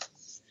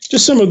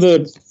 Just some of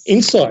the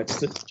insights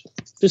that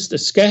just are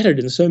scattered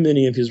in so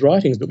many of his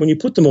writings, but when you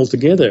put them all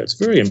together, it's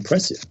very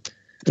impressive.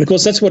 And of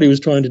course, that's what he was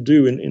trying to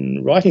do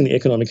in writing the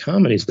Economic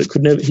Harmonies, but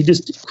he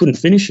just couldn't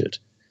finish it.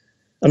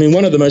 I mean,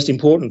 one of the most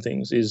important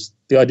things is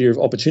the idea of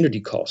opportunity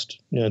cost,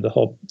 the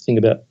whole thing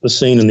about the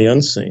seen and the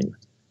unseen.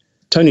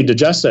 Tony de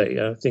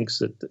Jasse thinks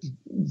that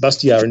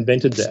Bastiat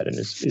invented that, and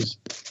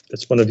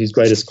that's one of his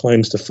greatest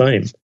claims to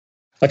fame.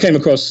 I came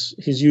across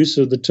his use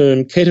of the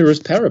term ceteris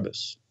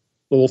paribus,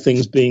 all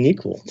things being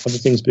equal, other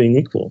things being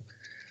equal.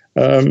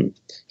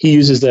 He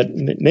uses that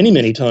many,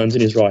 many times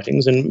in his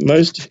writings, and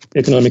most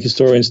economic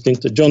historians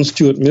think that John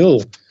Stuart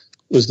Mill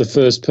was the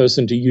first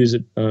person to use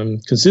it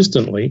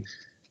consistently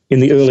in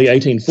the early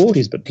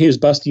 1840s, but here's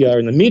Bastiat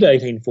in the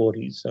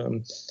mid-1840s,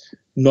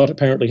 not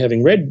apparently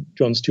having read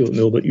John Stuart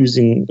Mill, but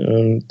using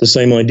the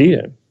same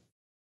idea.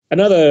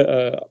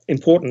 Another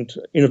important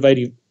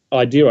innovative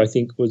idea, I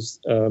think, was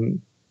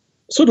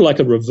sort of like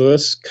a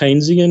reverse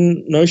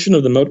Keynesian notion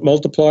of the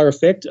multiplier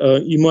effect.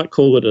 You might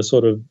call it a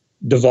sort of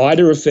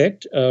divider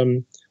effect,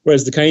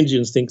 whereas the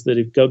Keynesians think that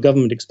if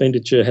government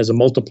expenditure has a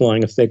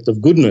multiplying effect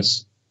of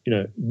goodness,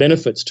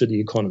 benefits to the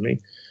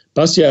economy,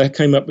 Bastiat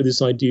came up with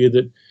this idea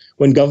that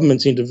when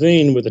governments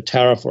intervene with a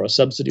tariff or a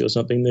subsidy or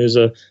something, there's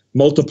a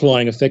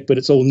multiplying effect, but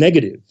it's all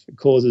negative. It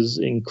causes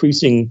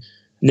increasing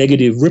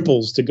negative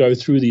ripples to go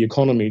through the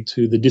economy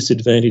to the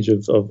disadvantage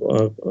of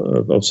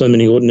so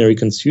many ordinary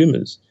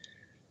consumers.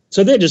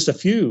 So they're just a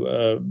few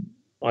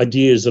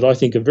ideas that I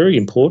think are very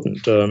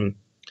important.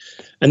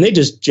 And they're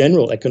just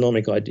general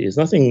economic ideas,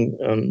 nothing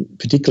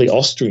particularly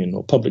Austrian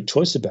or public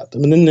choice about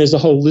them. And then there's a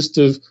whole list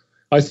of,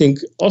 I think,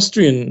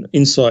 Austrian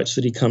insights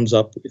that he comes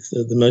up with.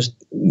 The most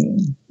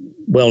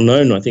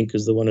well-known, I think,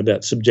 is the one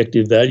about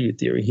subjective value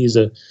theory. He's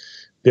a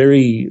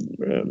very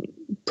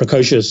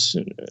precocious,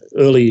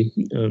 early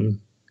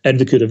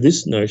advocate of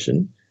this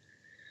notion.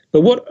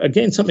 But what,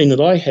 again, something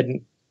that I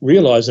hadn't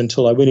realised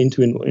until I went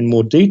into in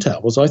more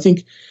detail was I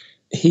think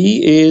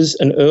he is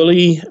an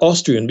early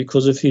Austrian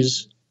because of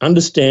his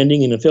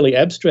understanding in a fairly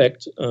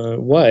abstract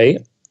way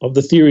of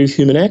the theory of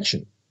human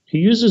action. He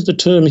uses the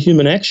term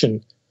human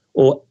action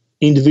or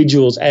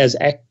individuals as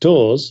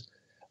actors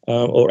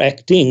or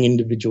acting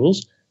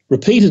individuals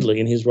repeatedly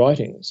in his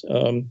writings.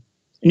 And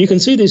you can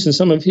see this in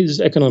some of his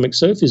economic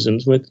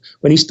sophisms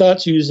when he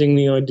starts using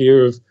the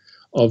idea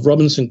of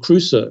Robinson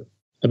Crusoe,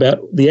 about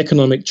the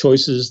economic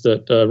choices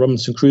that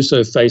Robinson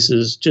Crusoe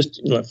faces just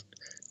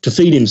to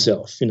feed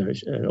himself,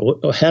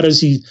 or how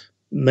does he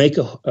make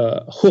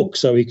a hook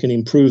so he can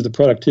improve the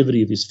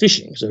productivity of his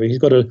fishing. So he's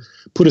got to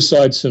put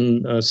aside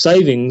some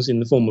savings in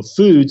the form of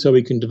food so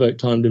he can devote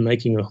time to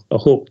making a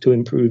hook to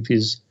improve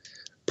his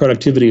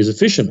productivity as a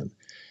fisherman.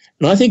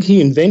 And I think he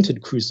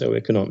invented Crusoe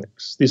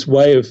economics, this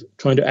way of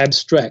trying to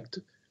abstract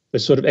the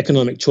sort of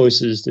economic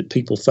choices that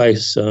people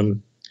face,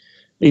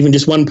 even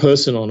just one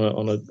person on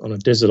a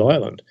desert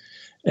island.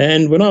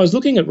 And when I was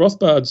looking at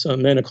Rothbard's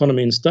Man,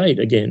 Economy and State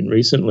again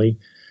recently,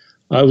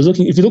 I was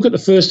looking, if you look at the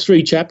first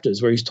 3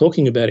 chapters where he's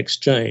talking about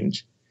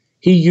exchange,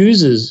 he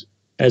uses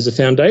as a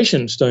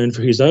foundation stone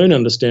for his own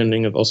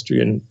understanding of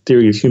Austrian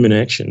theory of human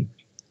action,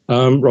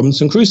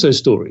 Robinson Crusoe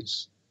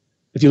stories.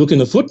 If you look in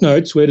the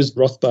footnotes, where does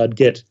Rothbard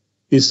get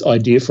this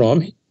idea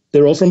from?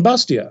 They're all from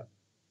Bastiat.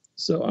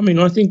 So, I mean,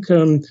 I think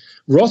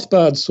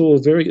Rothbard saw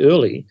very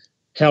early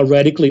how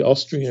radically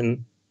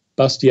Austrian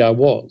Bastiat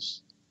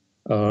was.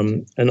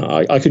 And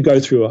I could go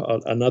through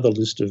another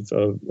list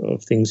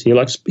of things here,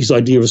 like his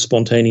idea of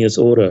spontaneous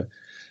order,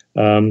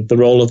 the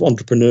role of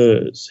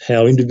entrepreneurs,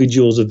 how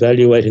individuals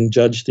evaluate and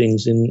judge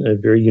things in a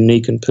very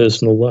unique and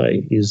personal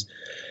way, his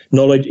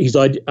knowledge, his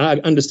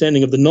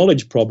understanding of the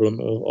knowledge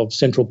problem of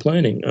central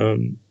planning.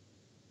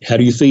 How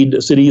do you feed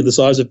a city the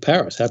size of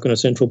Paris? How can a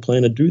central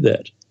planner do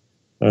that?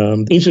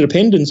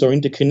 Interdependence or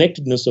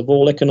interconnectedness of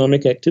all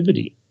economic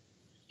activity.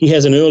 He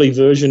has an early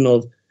version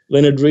of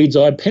Leonard Read's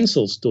I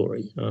Pencil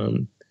story.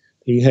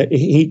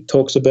 He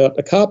talks about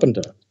a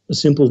carpenter, a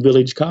simple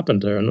village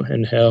carpenter,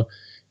 and how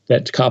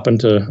that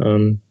carpenter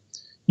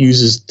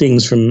uses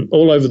things from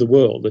all over the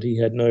world that he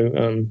had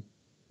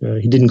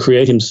he didn't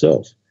create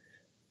himself.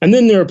 And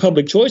then there are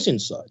public choice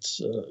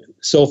insights,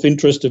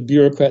 self-interest of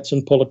bureaucrats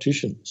and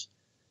politicians,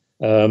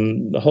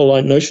 the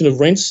whole notion of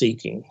rent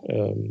seeking,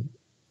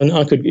 and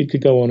it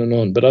could go on and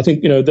on. But I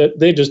think that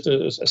they're just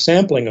a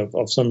sampling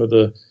of some of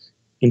the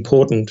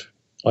important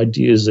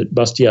ideas that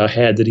Bastiat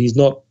had that he's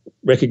not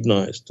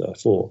recognized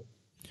for.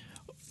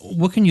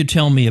 What can you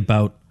tell me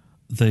about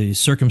the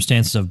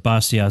circumstances of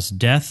Bastiat's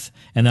death?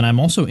 And then I'm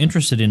also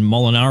interested in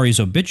Molinari's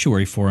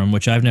obituary for him,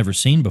 which I've never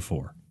seen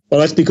before. Well,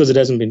 that's because it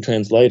hasn't been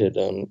translated.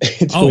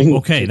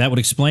 Okay, that would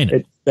explain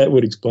it. That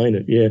would explain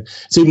it, yeah.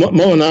 See,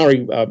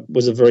 Molinari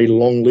was a very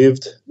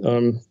long-lived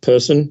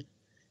person.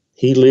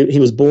 He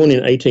was born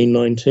in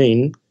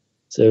 1819,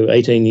 so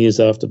 18 years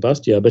after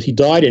Bastiat, but he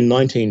died in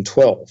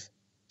 1912.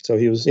 So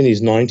he was in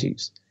his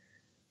 90s,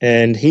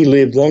 and he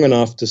lived long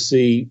enough to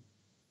see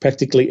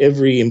practically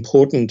every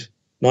important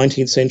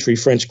 19th century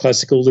French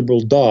classical liberal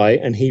die,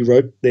 and he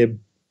wrote their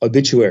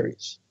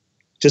obituaries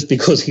just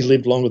because he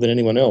lived longer than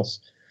anyone else,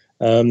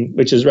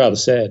 which is rather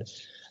sad.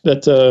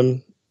 But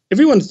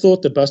everyone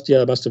thought that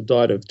Bastiat must have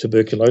died of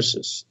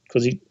tuberculosis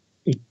because he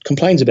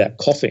complains about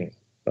coughing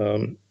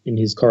in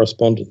his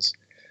correspondence.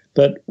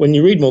 But when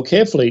you read more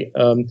carefully,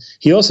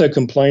 he also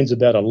complains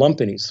about a lump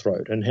in his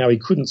throat and how he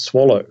couldn't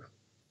swallow.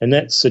 And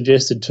that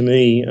suggested to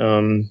me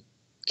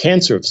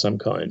cancer of some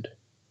kind.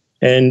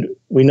 And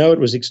we know it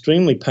was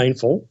extremely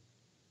painful,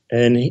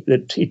 and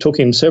it took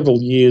him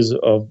several years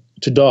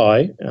to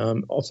die,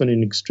 often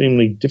in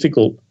extremely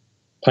difficult,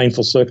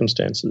 painful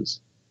circumstances.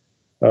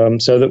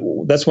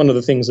 So that's one of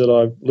the things that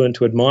I've learned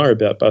to admire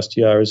about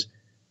Bastiat is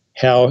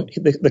how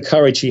the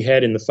courage he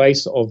had in the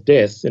face of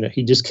death.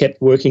 He just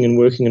kept working and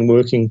working and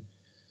working,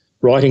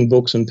 writing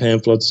books and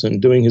pamphlets and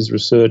doing his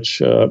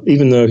research,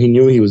 even though he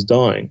knew he was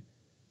dying.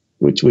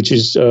 Which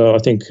is, I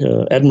think,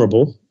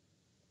 admirable.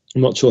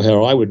 I'm not sure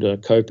how I would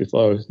cope if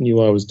I knew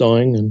I was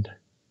dying and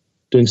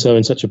doing so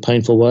in such a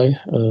painful way.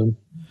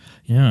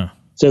 Yeah.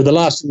 So the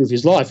last year of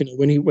his life,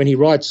 when he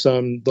writes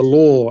The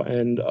Law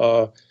and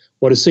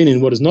What is Seen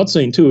and What is Not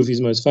Seen, 2 of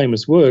his most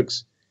famous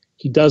works,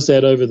 he does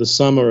that over the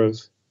summer of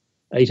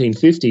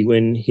 1850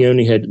 when he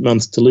only had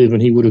months to live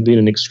and he would have been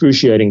in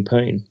excruciating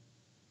pain.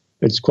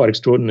 It's quite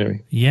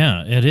extraordinary.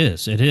 Yeah, it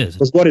is. It is.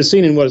 Because What is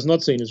Seen and What is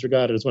Not Seen is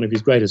regarded as one of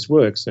his greatest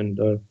works, and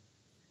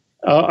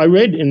I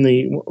read in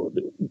the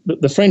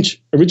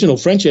original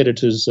French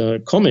editor's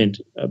comment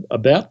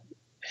about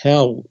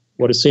how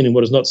What is Seen and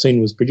What is Not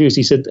Seen was produced.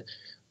 He said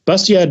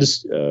Bastiat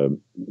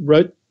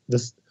wrote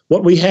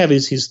what we have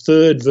is his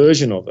third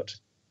version of it.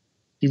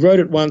 He wrote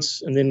it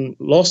once and then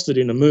lost it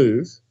in a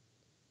move.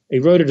 He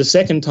wrote it a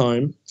second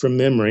time from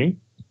memory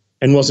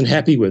and wasn't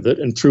happy with it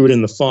and threw it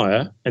in the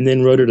fire, and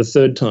then wrote it a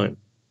third time.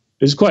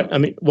 It was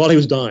while he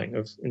was dying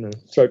of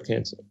throat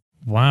cancer.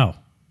 Wow.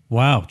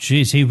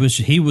 Geez, he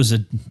was a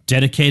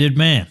dedicated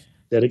man.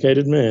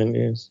 Dedicated man,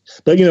 yes.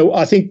 But,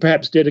 I think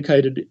perhaps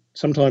dedicated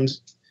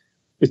sometimes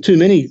with too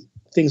many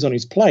things on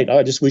his plate.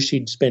 I just wish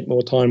he'd spent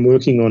more time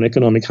working on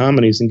economic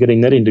harmonies and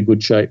getting that into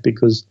good shape,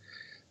 because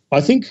I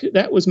think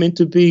that was meant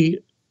to be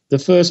the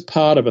first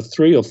part of a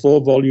 3 or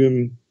 4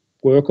 volume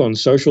work on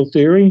social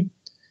theory.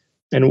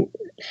 And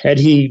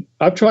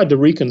I've tried to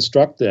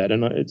reconstruct that.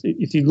 And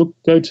if you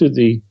go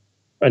to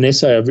an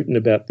essay I've written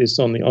about this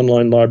on the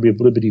Online Library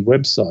of Liberty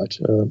website,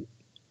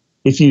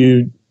 if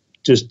you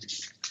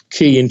just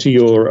key into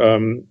your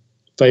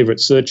favorite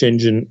search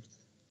engine,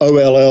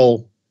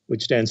 OLL,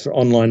 which stands for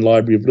Online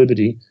Library of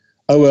Liberty,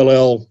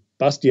 OLL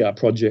Bastiat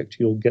Project,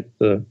 you'll get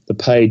the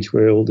page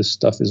where all this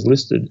stuff is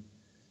listed.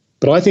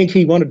 But I think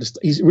he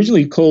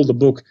originally called the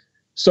book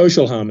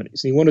Social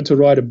Harmonies. He wanted to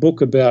write a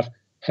book about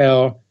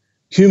how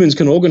humans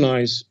can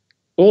organize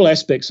all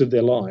aspects of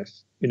their life,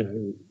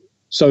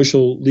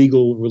 social,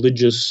 legal,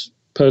 religious,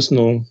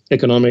 personal,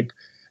 economic,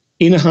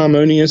 in a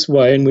harmonious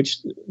way in which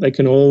they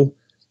can all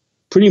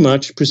pretty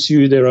much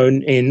pursue their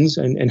own ends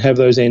and have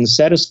those ends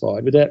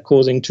satisfied without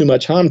causing too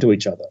much harm to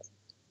each other.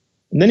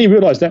 And then he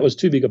realized that was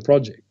too big a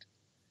project,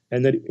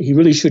 and that he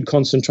really should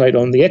concentrate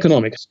on the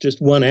economics,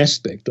 just one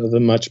aspect of a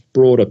much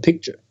broader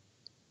picture.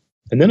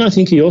 And then I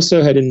think he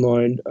also had in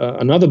mind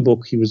another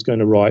book he was going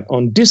to write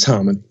on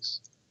disharmonies.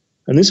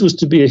 And this was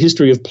to be a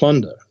history of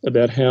plunder,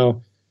 about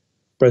how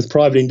both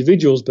private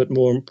individuals, but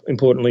more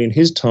importantly in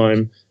his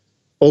time,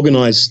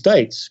 organized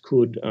states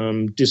could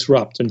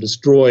disrupt and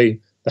destroy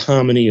the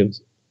harmony of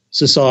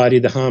society,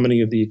 the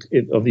harmony of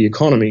the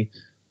economy,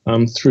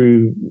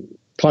 through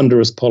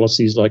plunderous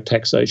policies like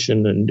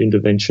taxation and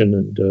intervention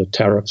and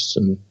tariffs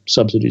and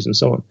subsidies and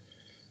so on.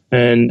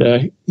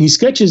 And he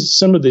sketches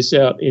some of this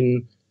out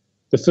in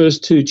the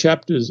first 2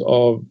 chapters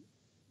of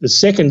the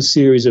second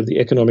series of the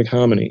Economic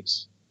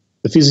Harmonies,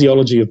 The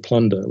Physiology of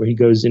Plunder, where he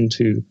goes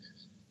into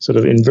sort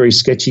of in a very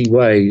sketchy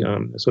way,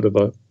 sort of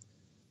a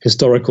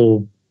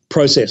historical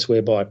process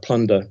whereby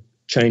plunder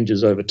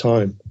changes over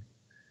time.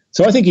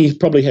 So I think he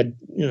probably had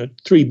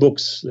 3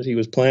 books that he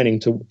was planning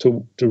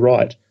to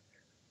write,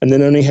 and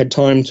then only had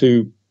time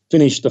to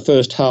finish the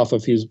first half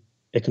of his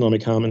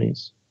Economic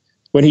Harmonies.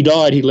 When he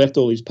died, he left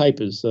all his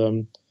papers.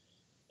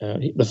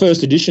 The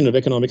first edition of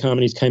Economic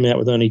Harmonies came out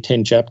with only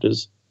 10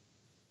 chapters,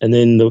 and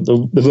then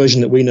the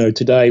version that we know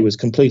today was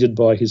completed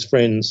by his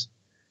friends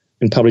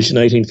and published in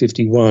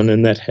 1851,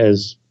 and that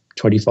has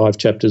 25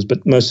 chapters,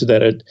 but most of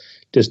that are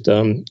just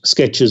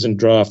sketches and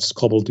drafts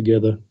cobbled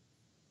together.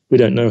 We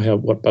don't know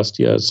what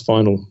Bastiat's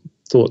final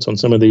thoughts on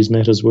some of these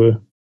matters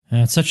were.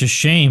 It's such a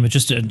shame. It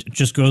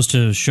just goes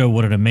to show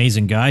what an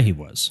amazing guy he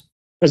was.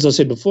 As I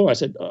said before,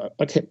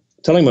 I kept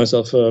telling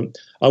myself,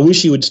 I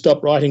wish he would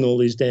stop writing all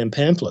these damn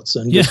pamphlets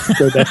and just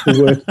go back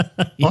to work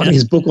on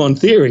his book on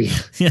theory.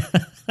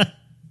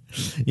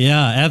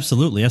 Yeah,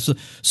 absolutely.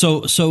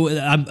 So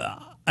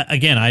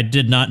again, I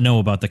did not know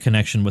about the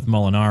connection with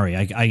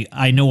Molinari.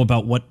 I know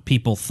about what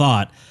people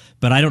thought,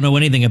 but I don't know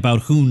anything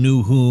about who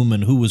knew whom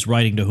and who was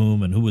writing to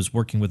whom and who was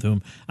working with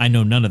whom. I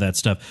know none of that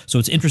stuff. So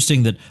it's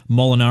interesting that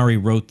Molinari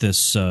wrote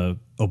this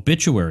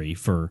obituary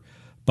for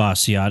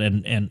Bastiat,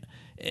 and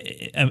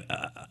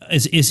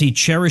is he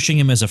cherishing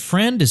him as a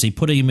friend? Is he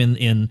putting him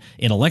in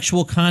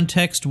intellectual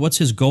context? What's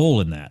his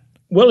goal in that?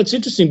 Well, it's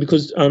interesting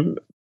because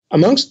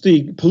amongst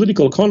the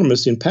political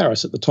economists in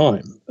Paris at the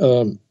time,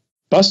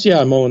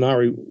 Bastiat and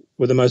Molinari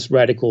were the most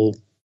radical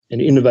and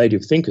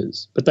innovative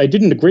thinkers, but they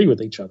didn't agree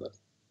with each other.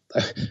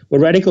 They were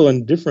radical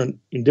and different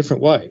in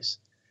different ways.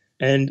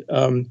 And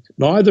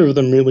neither of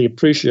them really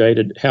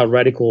appreciated how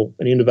radical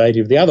and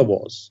innovative the other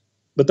was.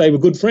 But they were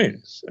good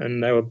friends.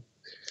 And they were,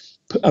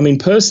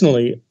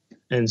 personally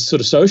and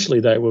sort of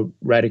socially, they were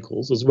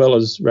radicals as well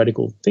as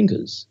radical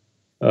thinkers.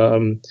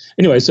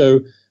 Anyway, so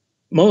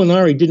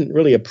Molinari didn't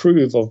really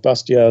approve of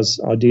Bastiat's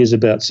ideas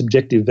about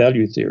subjective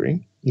value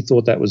theory. He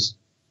thought that was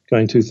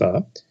going too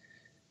far.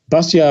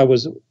 Bastiat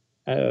was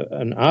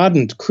an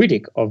ardent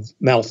critic of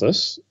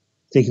Malthus,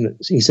 thinking that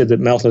he said that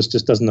Malthus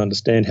just doesn't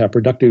understand how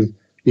productive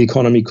the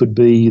economy could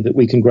be, that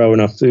we can grow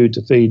enough food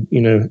to feed,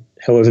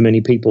 however many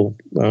people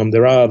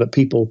there are, that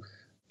people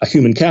are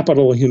human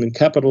capital. Human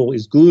capital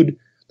is good.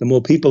 The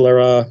more people there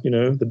are,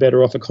 the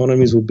better off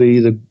economies will be,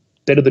 the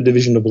better the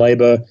division of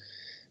labor,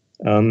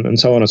 and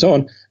so on and so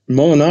on.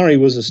 Molinari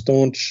was a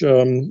staunch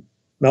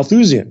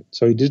Malthusian,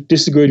 so he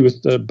disagreed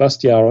with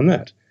Bastiat on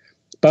that.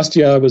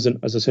 Bastiat was,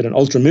 as I said, an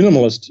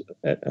ultra-minimalist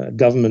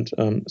government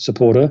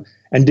supporter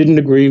and didn't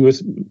agree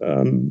with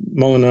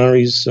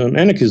Molinari's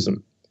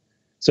anarchism.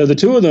 So the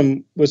two of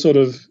them were sort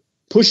of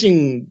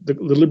pushing the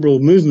liberal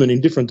movement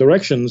in different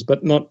directions,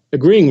 but not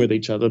agreeing with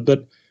each other,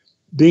 but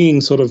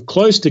being sort of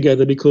close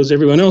together because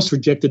everyone else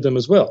rejected them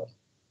as well.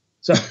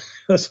 So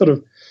sort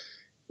of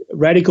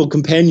radical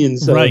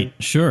companions right,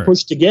 sure,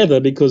 pushed together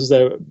because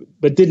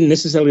but didn't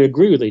necessarily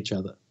agree with each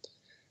other.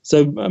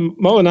 So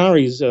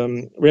Molinari's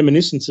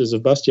reminiscences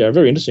of Bastiat are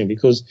very interesting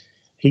because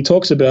he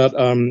talks about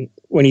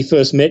when he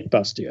first met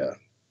Bastiat.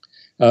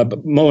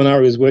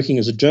 Molinari was working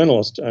as a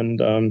journalist, and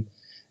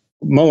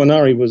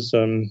Molinari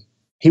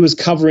was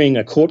covering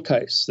a court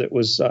case that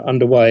was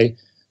underway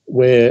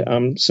where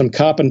some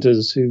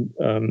carpenters who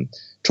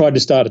tried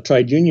to start a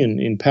trade union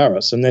in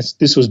Paris, and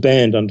this was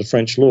banned under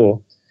French law,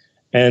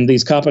 and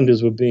these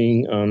carpenters were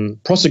being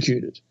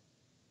prosecuted.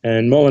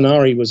 And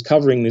Molinari was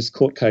covering this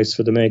court case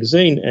for the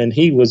magazine, and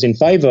he was in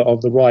favour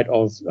of the right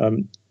of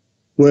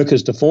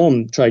workers to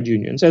form trade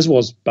unions, as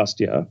was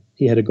Bastiat.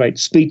 He had a great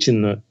speech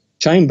in the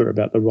chamber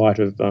about the right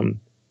of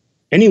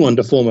anyone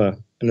to form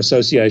an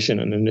association,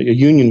 and a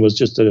union was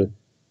just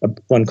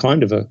one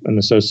kind of an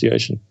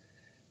association.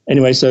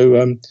 Anyway,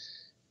 so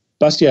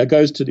Bastiat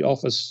goes to the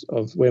office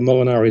of where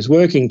Molinari is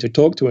working to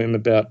talk to him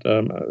about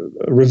a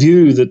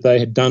review that they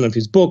had done of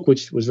his book,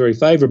 which was very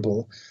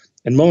favourable.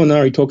 And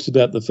Molinari talks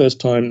about the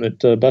first time that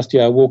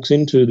Bastiat walks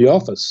into the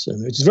office,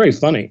 and it's very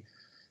funny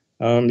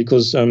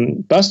because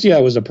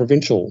Bastiat was a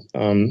provincial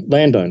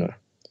landowner.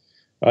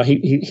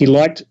 He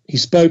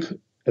spoke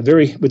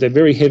with a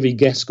very heavy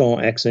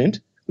Gascon accent,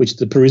 which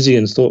the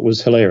Parisians thought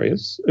was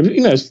hilarious.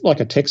 It's like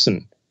a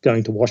Texan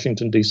going to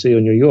Washington D.C.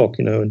 or New York,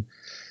 and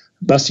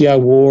Bastiat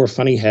wore a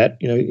funny hat,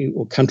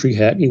 or country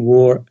hat.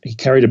 He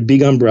carried a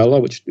big umbrella,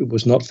 which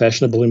was not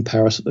fashionable in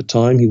Paris at the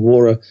time. He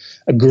wore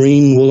a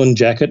green woolen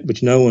jacket,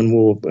 which no one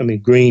wore. I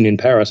mean, green in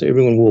Paris,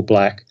 everyone wore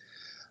black,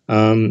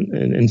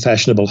 and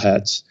fashionable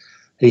hats.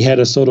 He had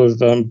a sort of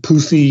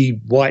poofy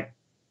white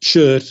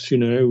shirt,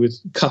 with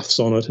cuffs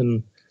on it,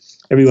 and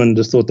everyone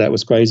just thought that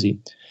was crazy.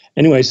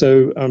 Anyway,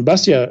 so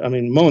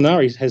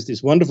Molinari has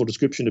this wonderful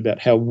description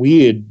about how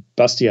weird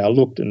Bastiat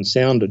looked and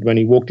sounded when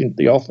he walked into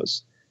the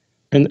office.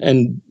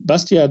 And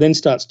Bastiat then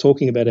starts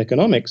talking about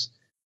economics,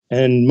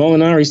 and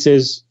Molinari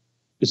says,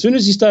 as soon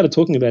as he started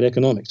talking about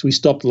economics, we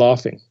stopped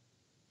laughing.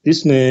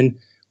 This man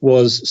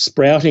was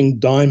sprouting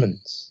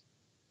diamonds.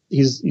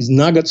 His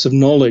nuggets of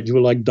knowledge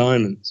were like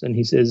diamonds. And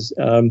he says,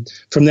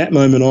 from that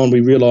moment on,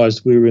 we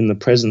realized we were in the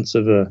presence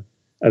of a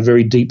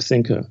very deep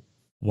thinker.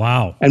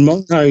 Wow. And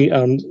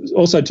Molinari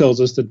also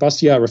tells us that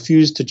Bastiat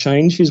refused to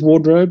change his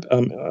wardrobe.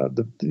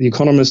 The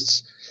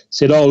economists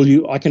said,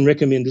 I can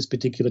recommend this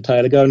particular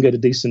tailor. Go and get a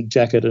decent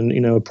jacket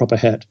and, a proper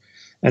hat.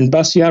 And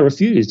Bastiat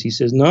refused. He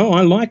says, no,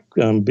 I like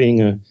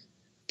being a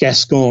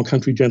Gascon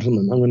country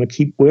gentleman. I'm going to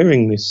keep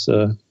wearing these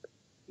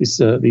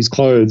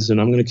clothes,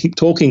 and I'm going to keep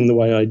talking the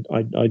way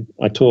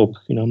I talk.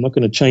 I'm not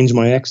going to change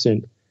my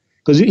accent.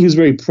 Because he was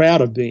very proud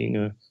of being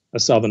a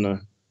Southerner,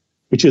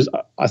 which is,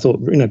 I thought,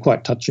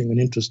 quite touching and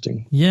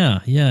interesting. Yeah,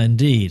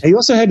 indeed. He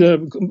also had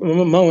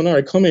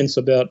Molinari comments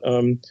about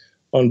on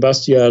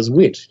Bastiat's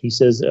wit. He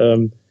says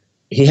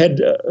he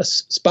had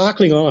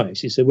sparkling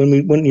eyes. He said,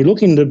 when you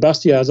look into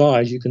Bastiat's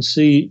eyes, you can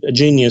see a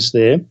genius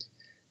there,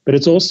 but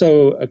it's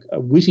also a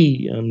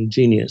witty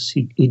genius.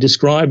 He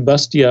described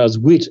Bastiat's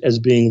wit as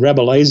being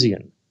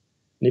Rabelaisian. And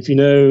if you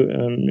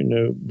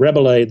know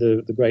Rabelais,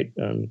 the great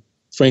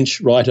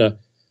French writer,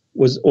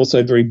 was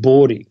also very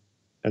bawdy.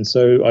 And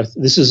so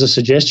this is a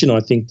suggestion, I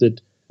think,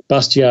 that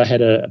Bastiat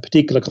had a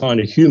particular kind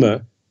of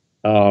humour,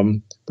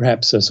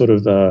 perhaps a sort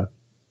of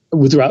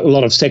with a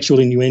lot of sexual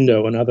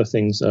innuendo and other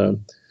things,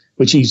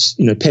 which he's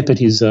peppered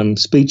his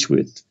speech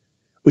with,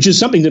 which is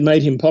something that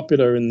made him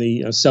popular in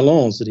the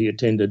salons that he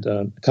attended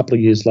a couple of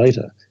years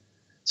later.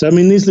 So,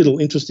 these little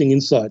interesting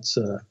insights.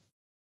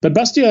 But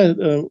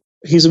Bastiat,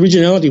 his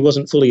originality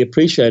wasn't fully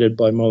appreciated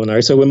by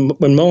Molinari. So when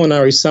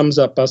Molinari sums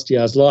up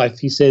Bastiat's life,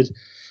 he said,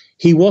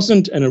 he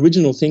wasn't an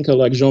original thinker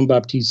like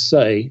Jean-Baptiste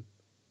Say,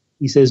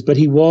 he says, but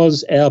he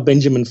was our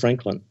Benjamin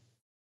Franklin,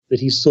 that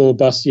he saw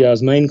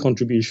Bastiat's main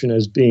contribution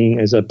as being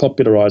as a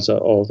popularizer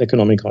of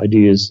economic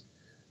ideas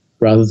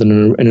rather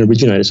than an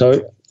originator.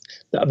 So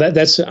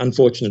that's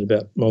unfortunate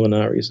about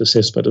Molinari's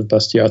assessment of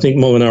Bastiat. I think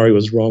Molinari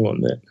was wrong on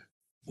that.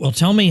 Well,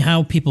 tell me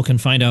how people can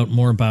find out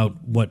more about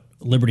what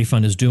Liberty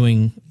Fund is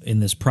doing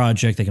in this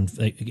project.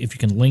 If you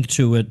can link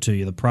to it,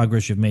 to the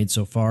progress you've made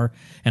so far,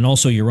 and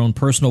also your own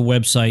personal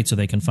website so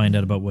they can find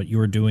out about what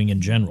you're doing in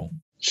general.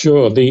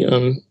 Sure.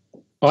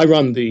 I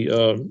run the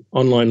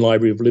Online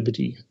Library of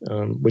Liberty,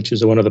 which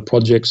is one of the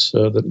projects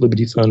that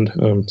Liberty Fund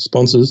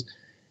sponsors.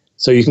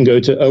 So you can go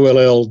to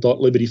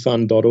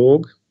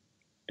oll.libertyfund.org,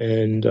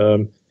 and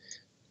in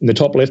the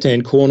top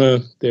left-hand corner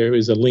there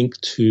is a link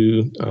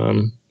to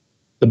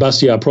the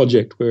Bastiat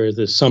project, where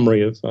the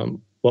summary of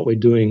what we're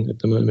doing at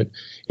the moment.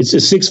 It's a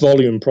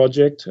 6-volume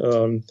project.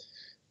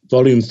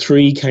 Volume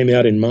 3 came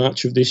out in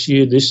March of this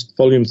year. This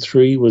Volume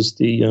 3 was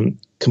the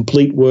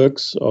complete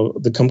works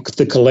of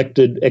the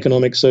collected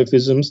economic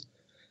sophisms.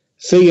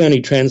 Fee only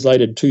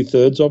translated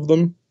 2/3 of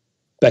them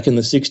back in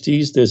the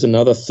 60s. There's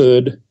another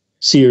third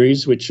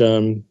series, which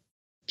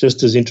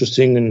just as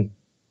interesting and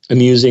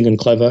amusing and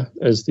clever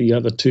as the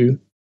other two.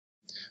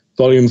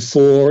 Volume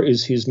 4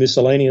 is his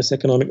miscellaneous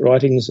economic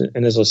writings,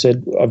 and as I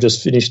said, I've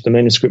just finished the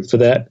manuscript for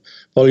that.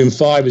 Volume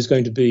 5 is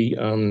going to be,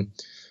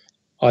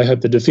 I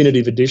hope, the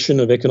definitive edition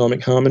of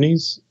Economic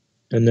Harmonies,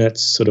 and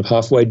that's sort of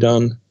halfway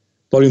done.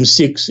 Volume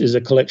 6 is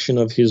a collection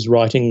of his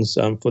writings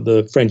for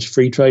the French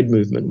free trade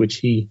movement, which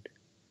he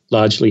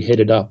largely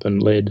headed up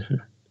and led.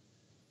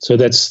 So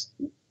that's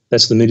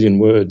the million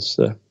words,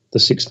 the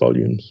 6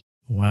 volumes.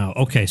 Wow.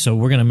 Okay, so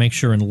we're going to make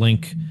sure and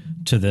link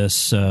to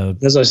this.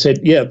 As I said,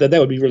 yeah, that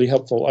would be really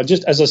helpful.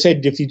 As I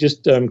said, if you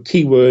just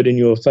keyword in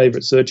your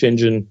favorite search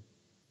engine,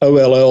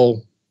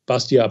 OLL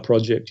Bastiat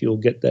project, you'll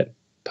get that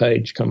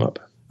page come up.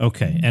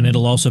 Okay, and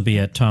it'll also be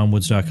at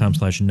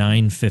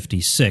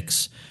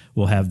tomwoods.com/956.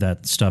 We'll have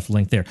that stuff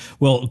linked there.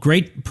 Well,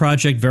 great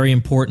project, very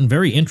important,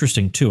 very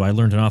interesting, too. I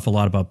learned an awful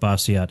lot about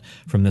Bastiat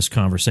from this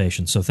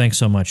conversation. So thanks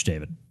so much,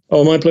 David.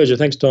 Oh, my pleasure.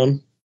 Thanks,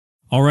 Tom.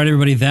 All right,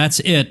 everybody, that's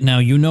it. Now,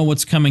 you know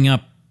what's coming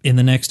up in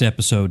the next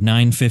episode,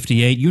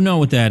 958. You know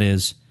what that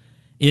is.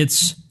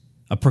 It's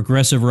a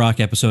progressive rock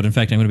episode. In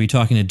fact, I'm going to be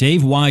talking to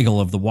Dave Weigel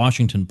of the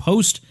Washington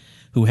Post,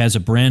 who has a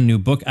brand new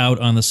book out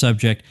on the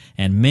subject,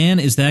 and man,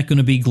 is that going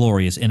to be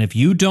glorious. And if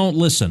you don't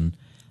listen,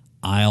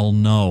 I'll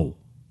know.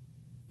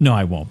 No,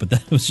 I won't, but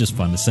that was just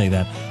fun to say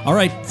that. All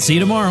right, see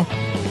you tomorrow.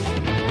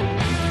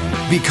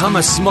 Become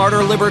a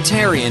smarter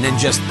libertarian in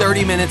just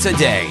 30 minutes a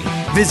day.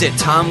 Visit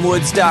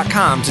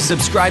TomWoods.com to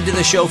subscribe to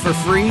the show for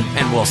free,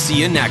 and we'll see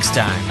you next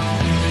time.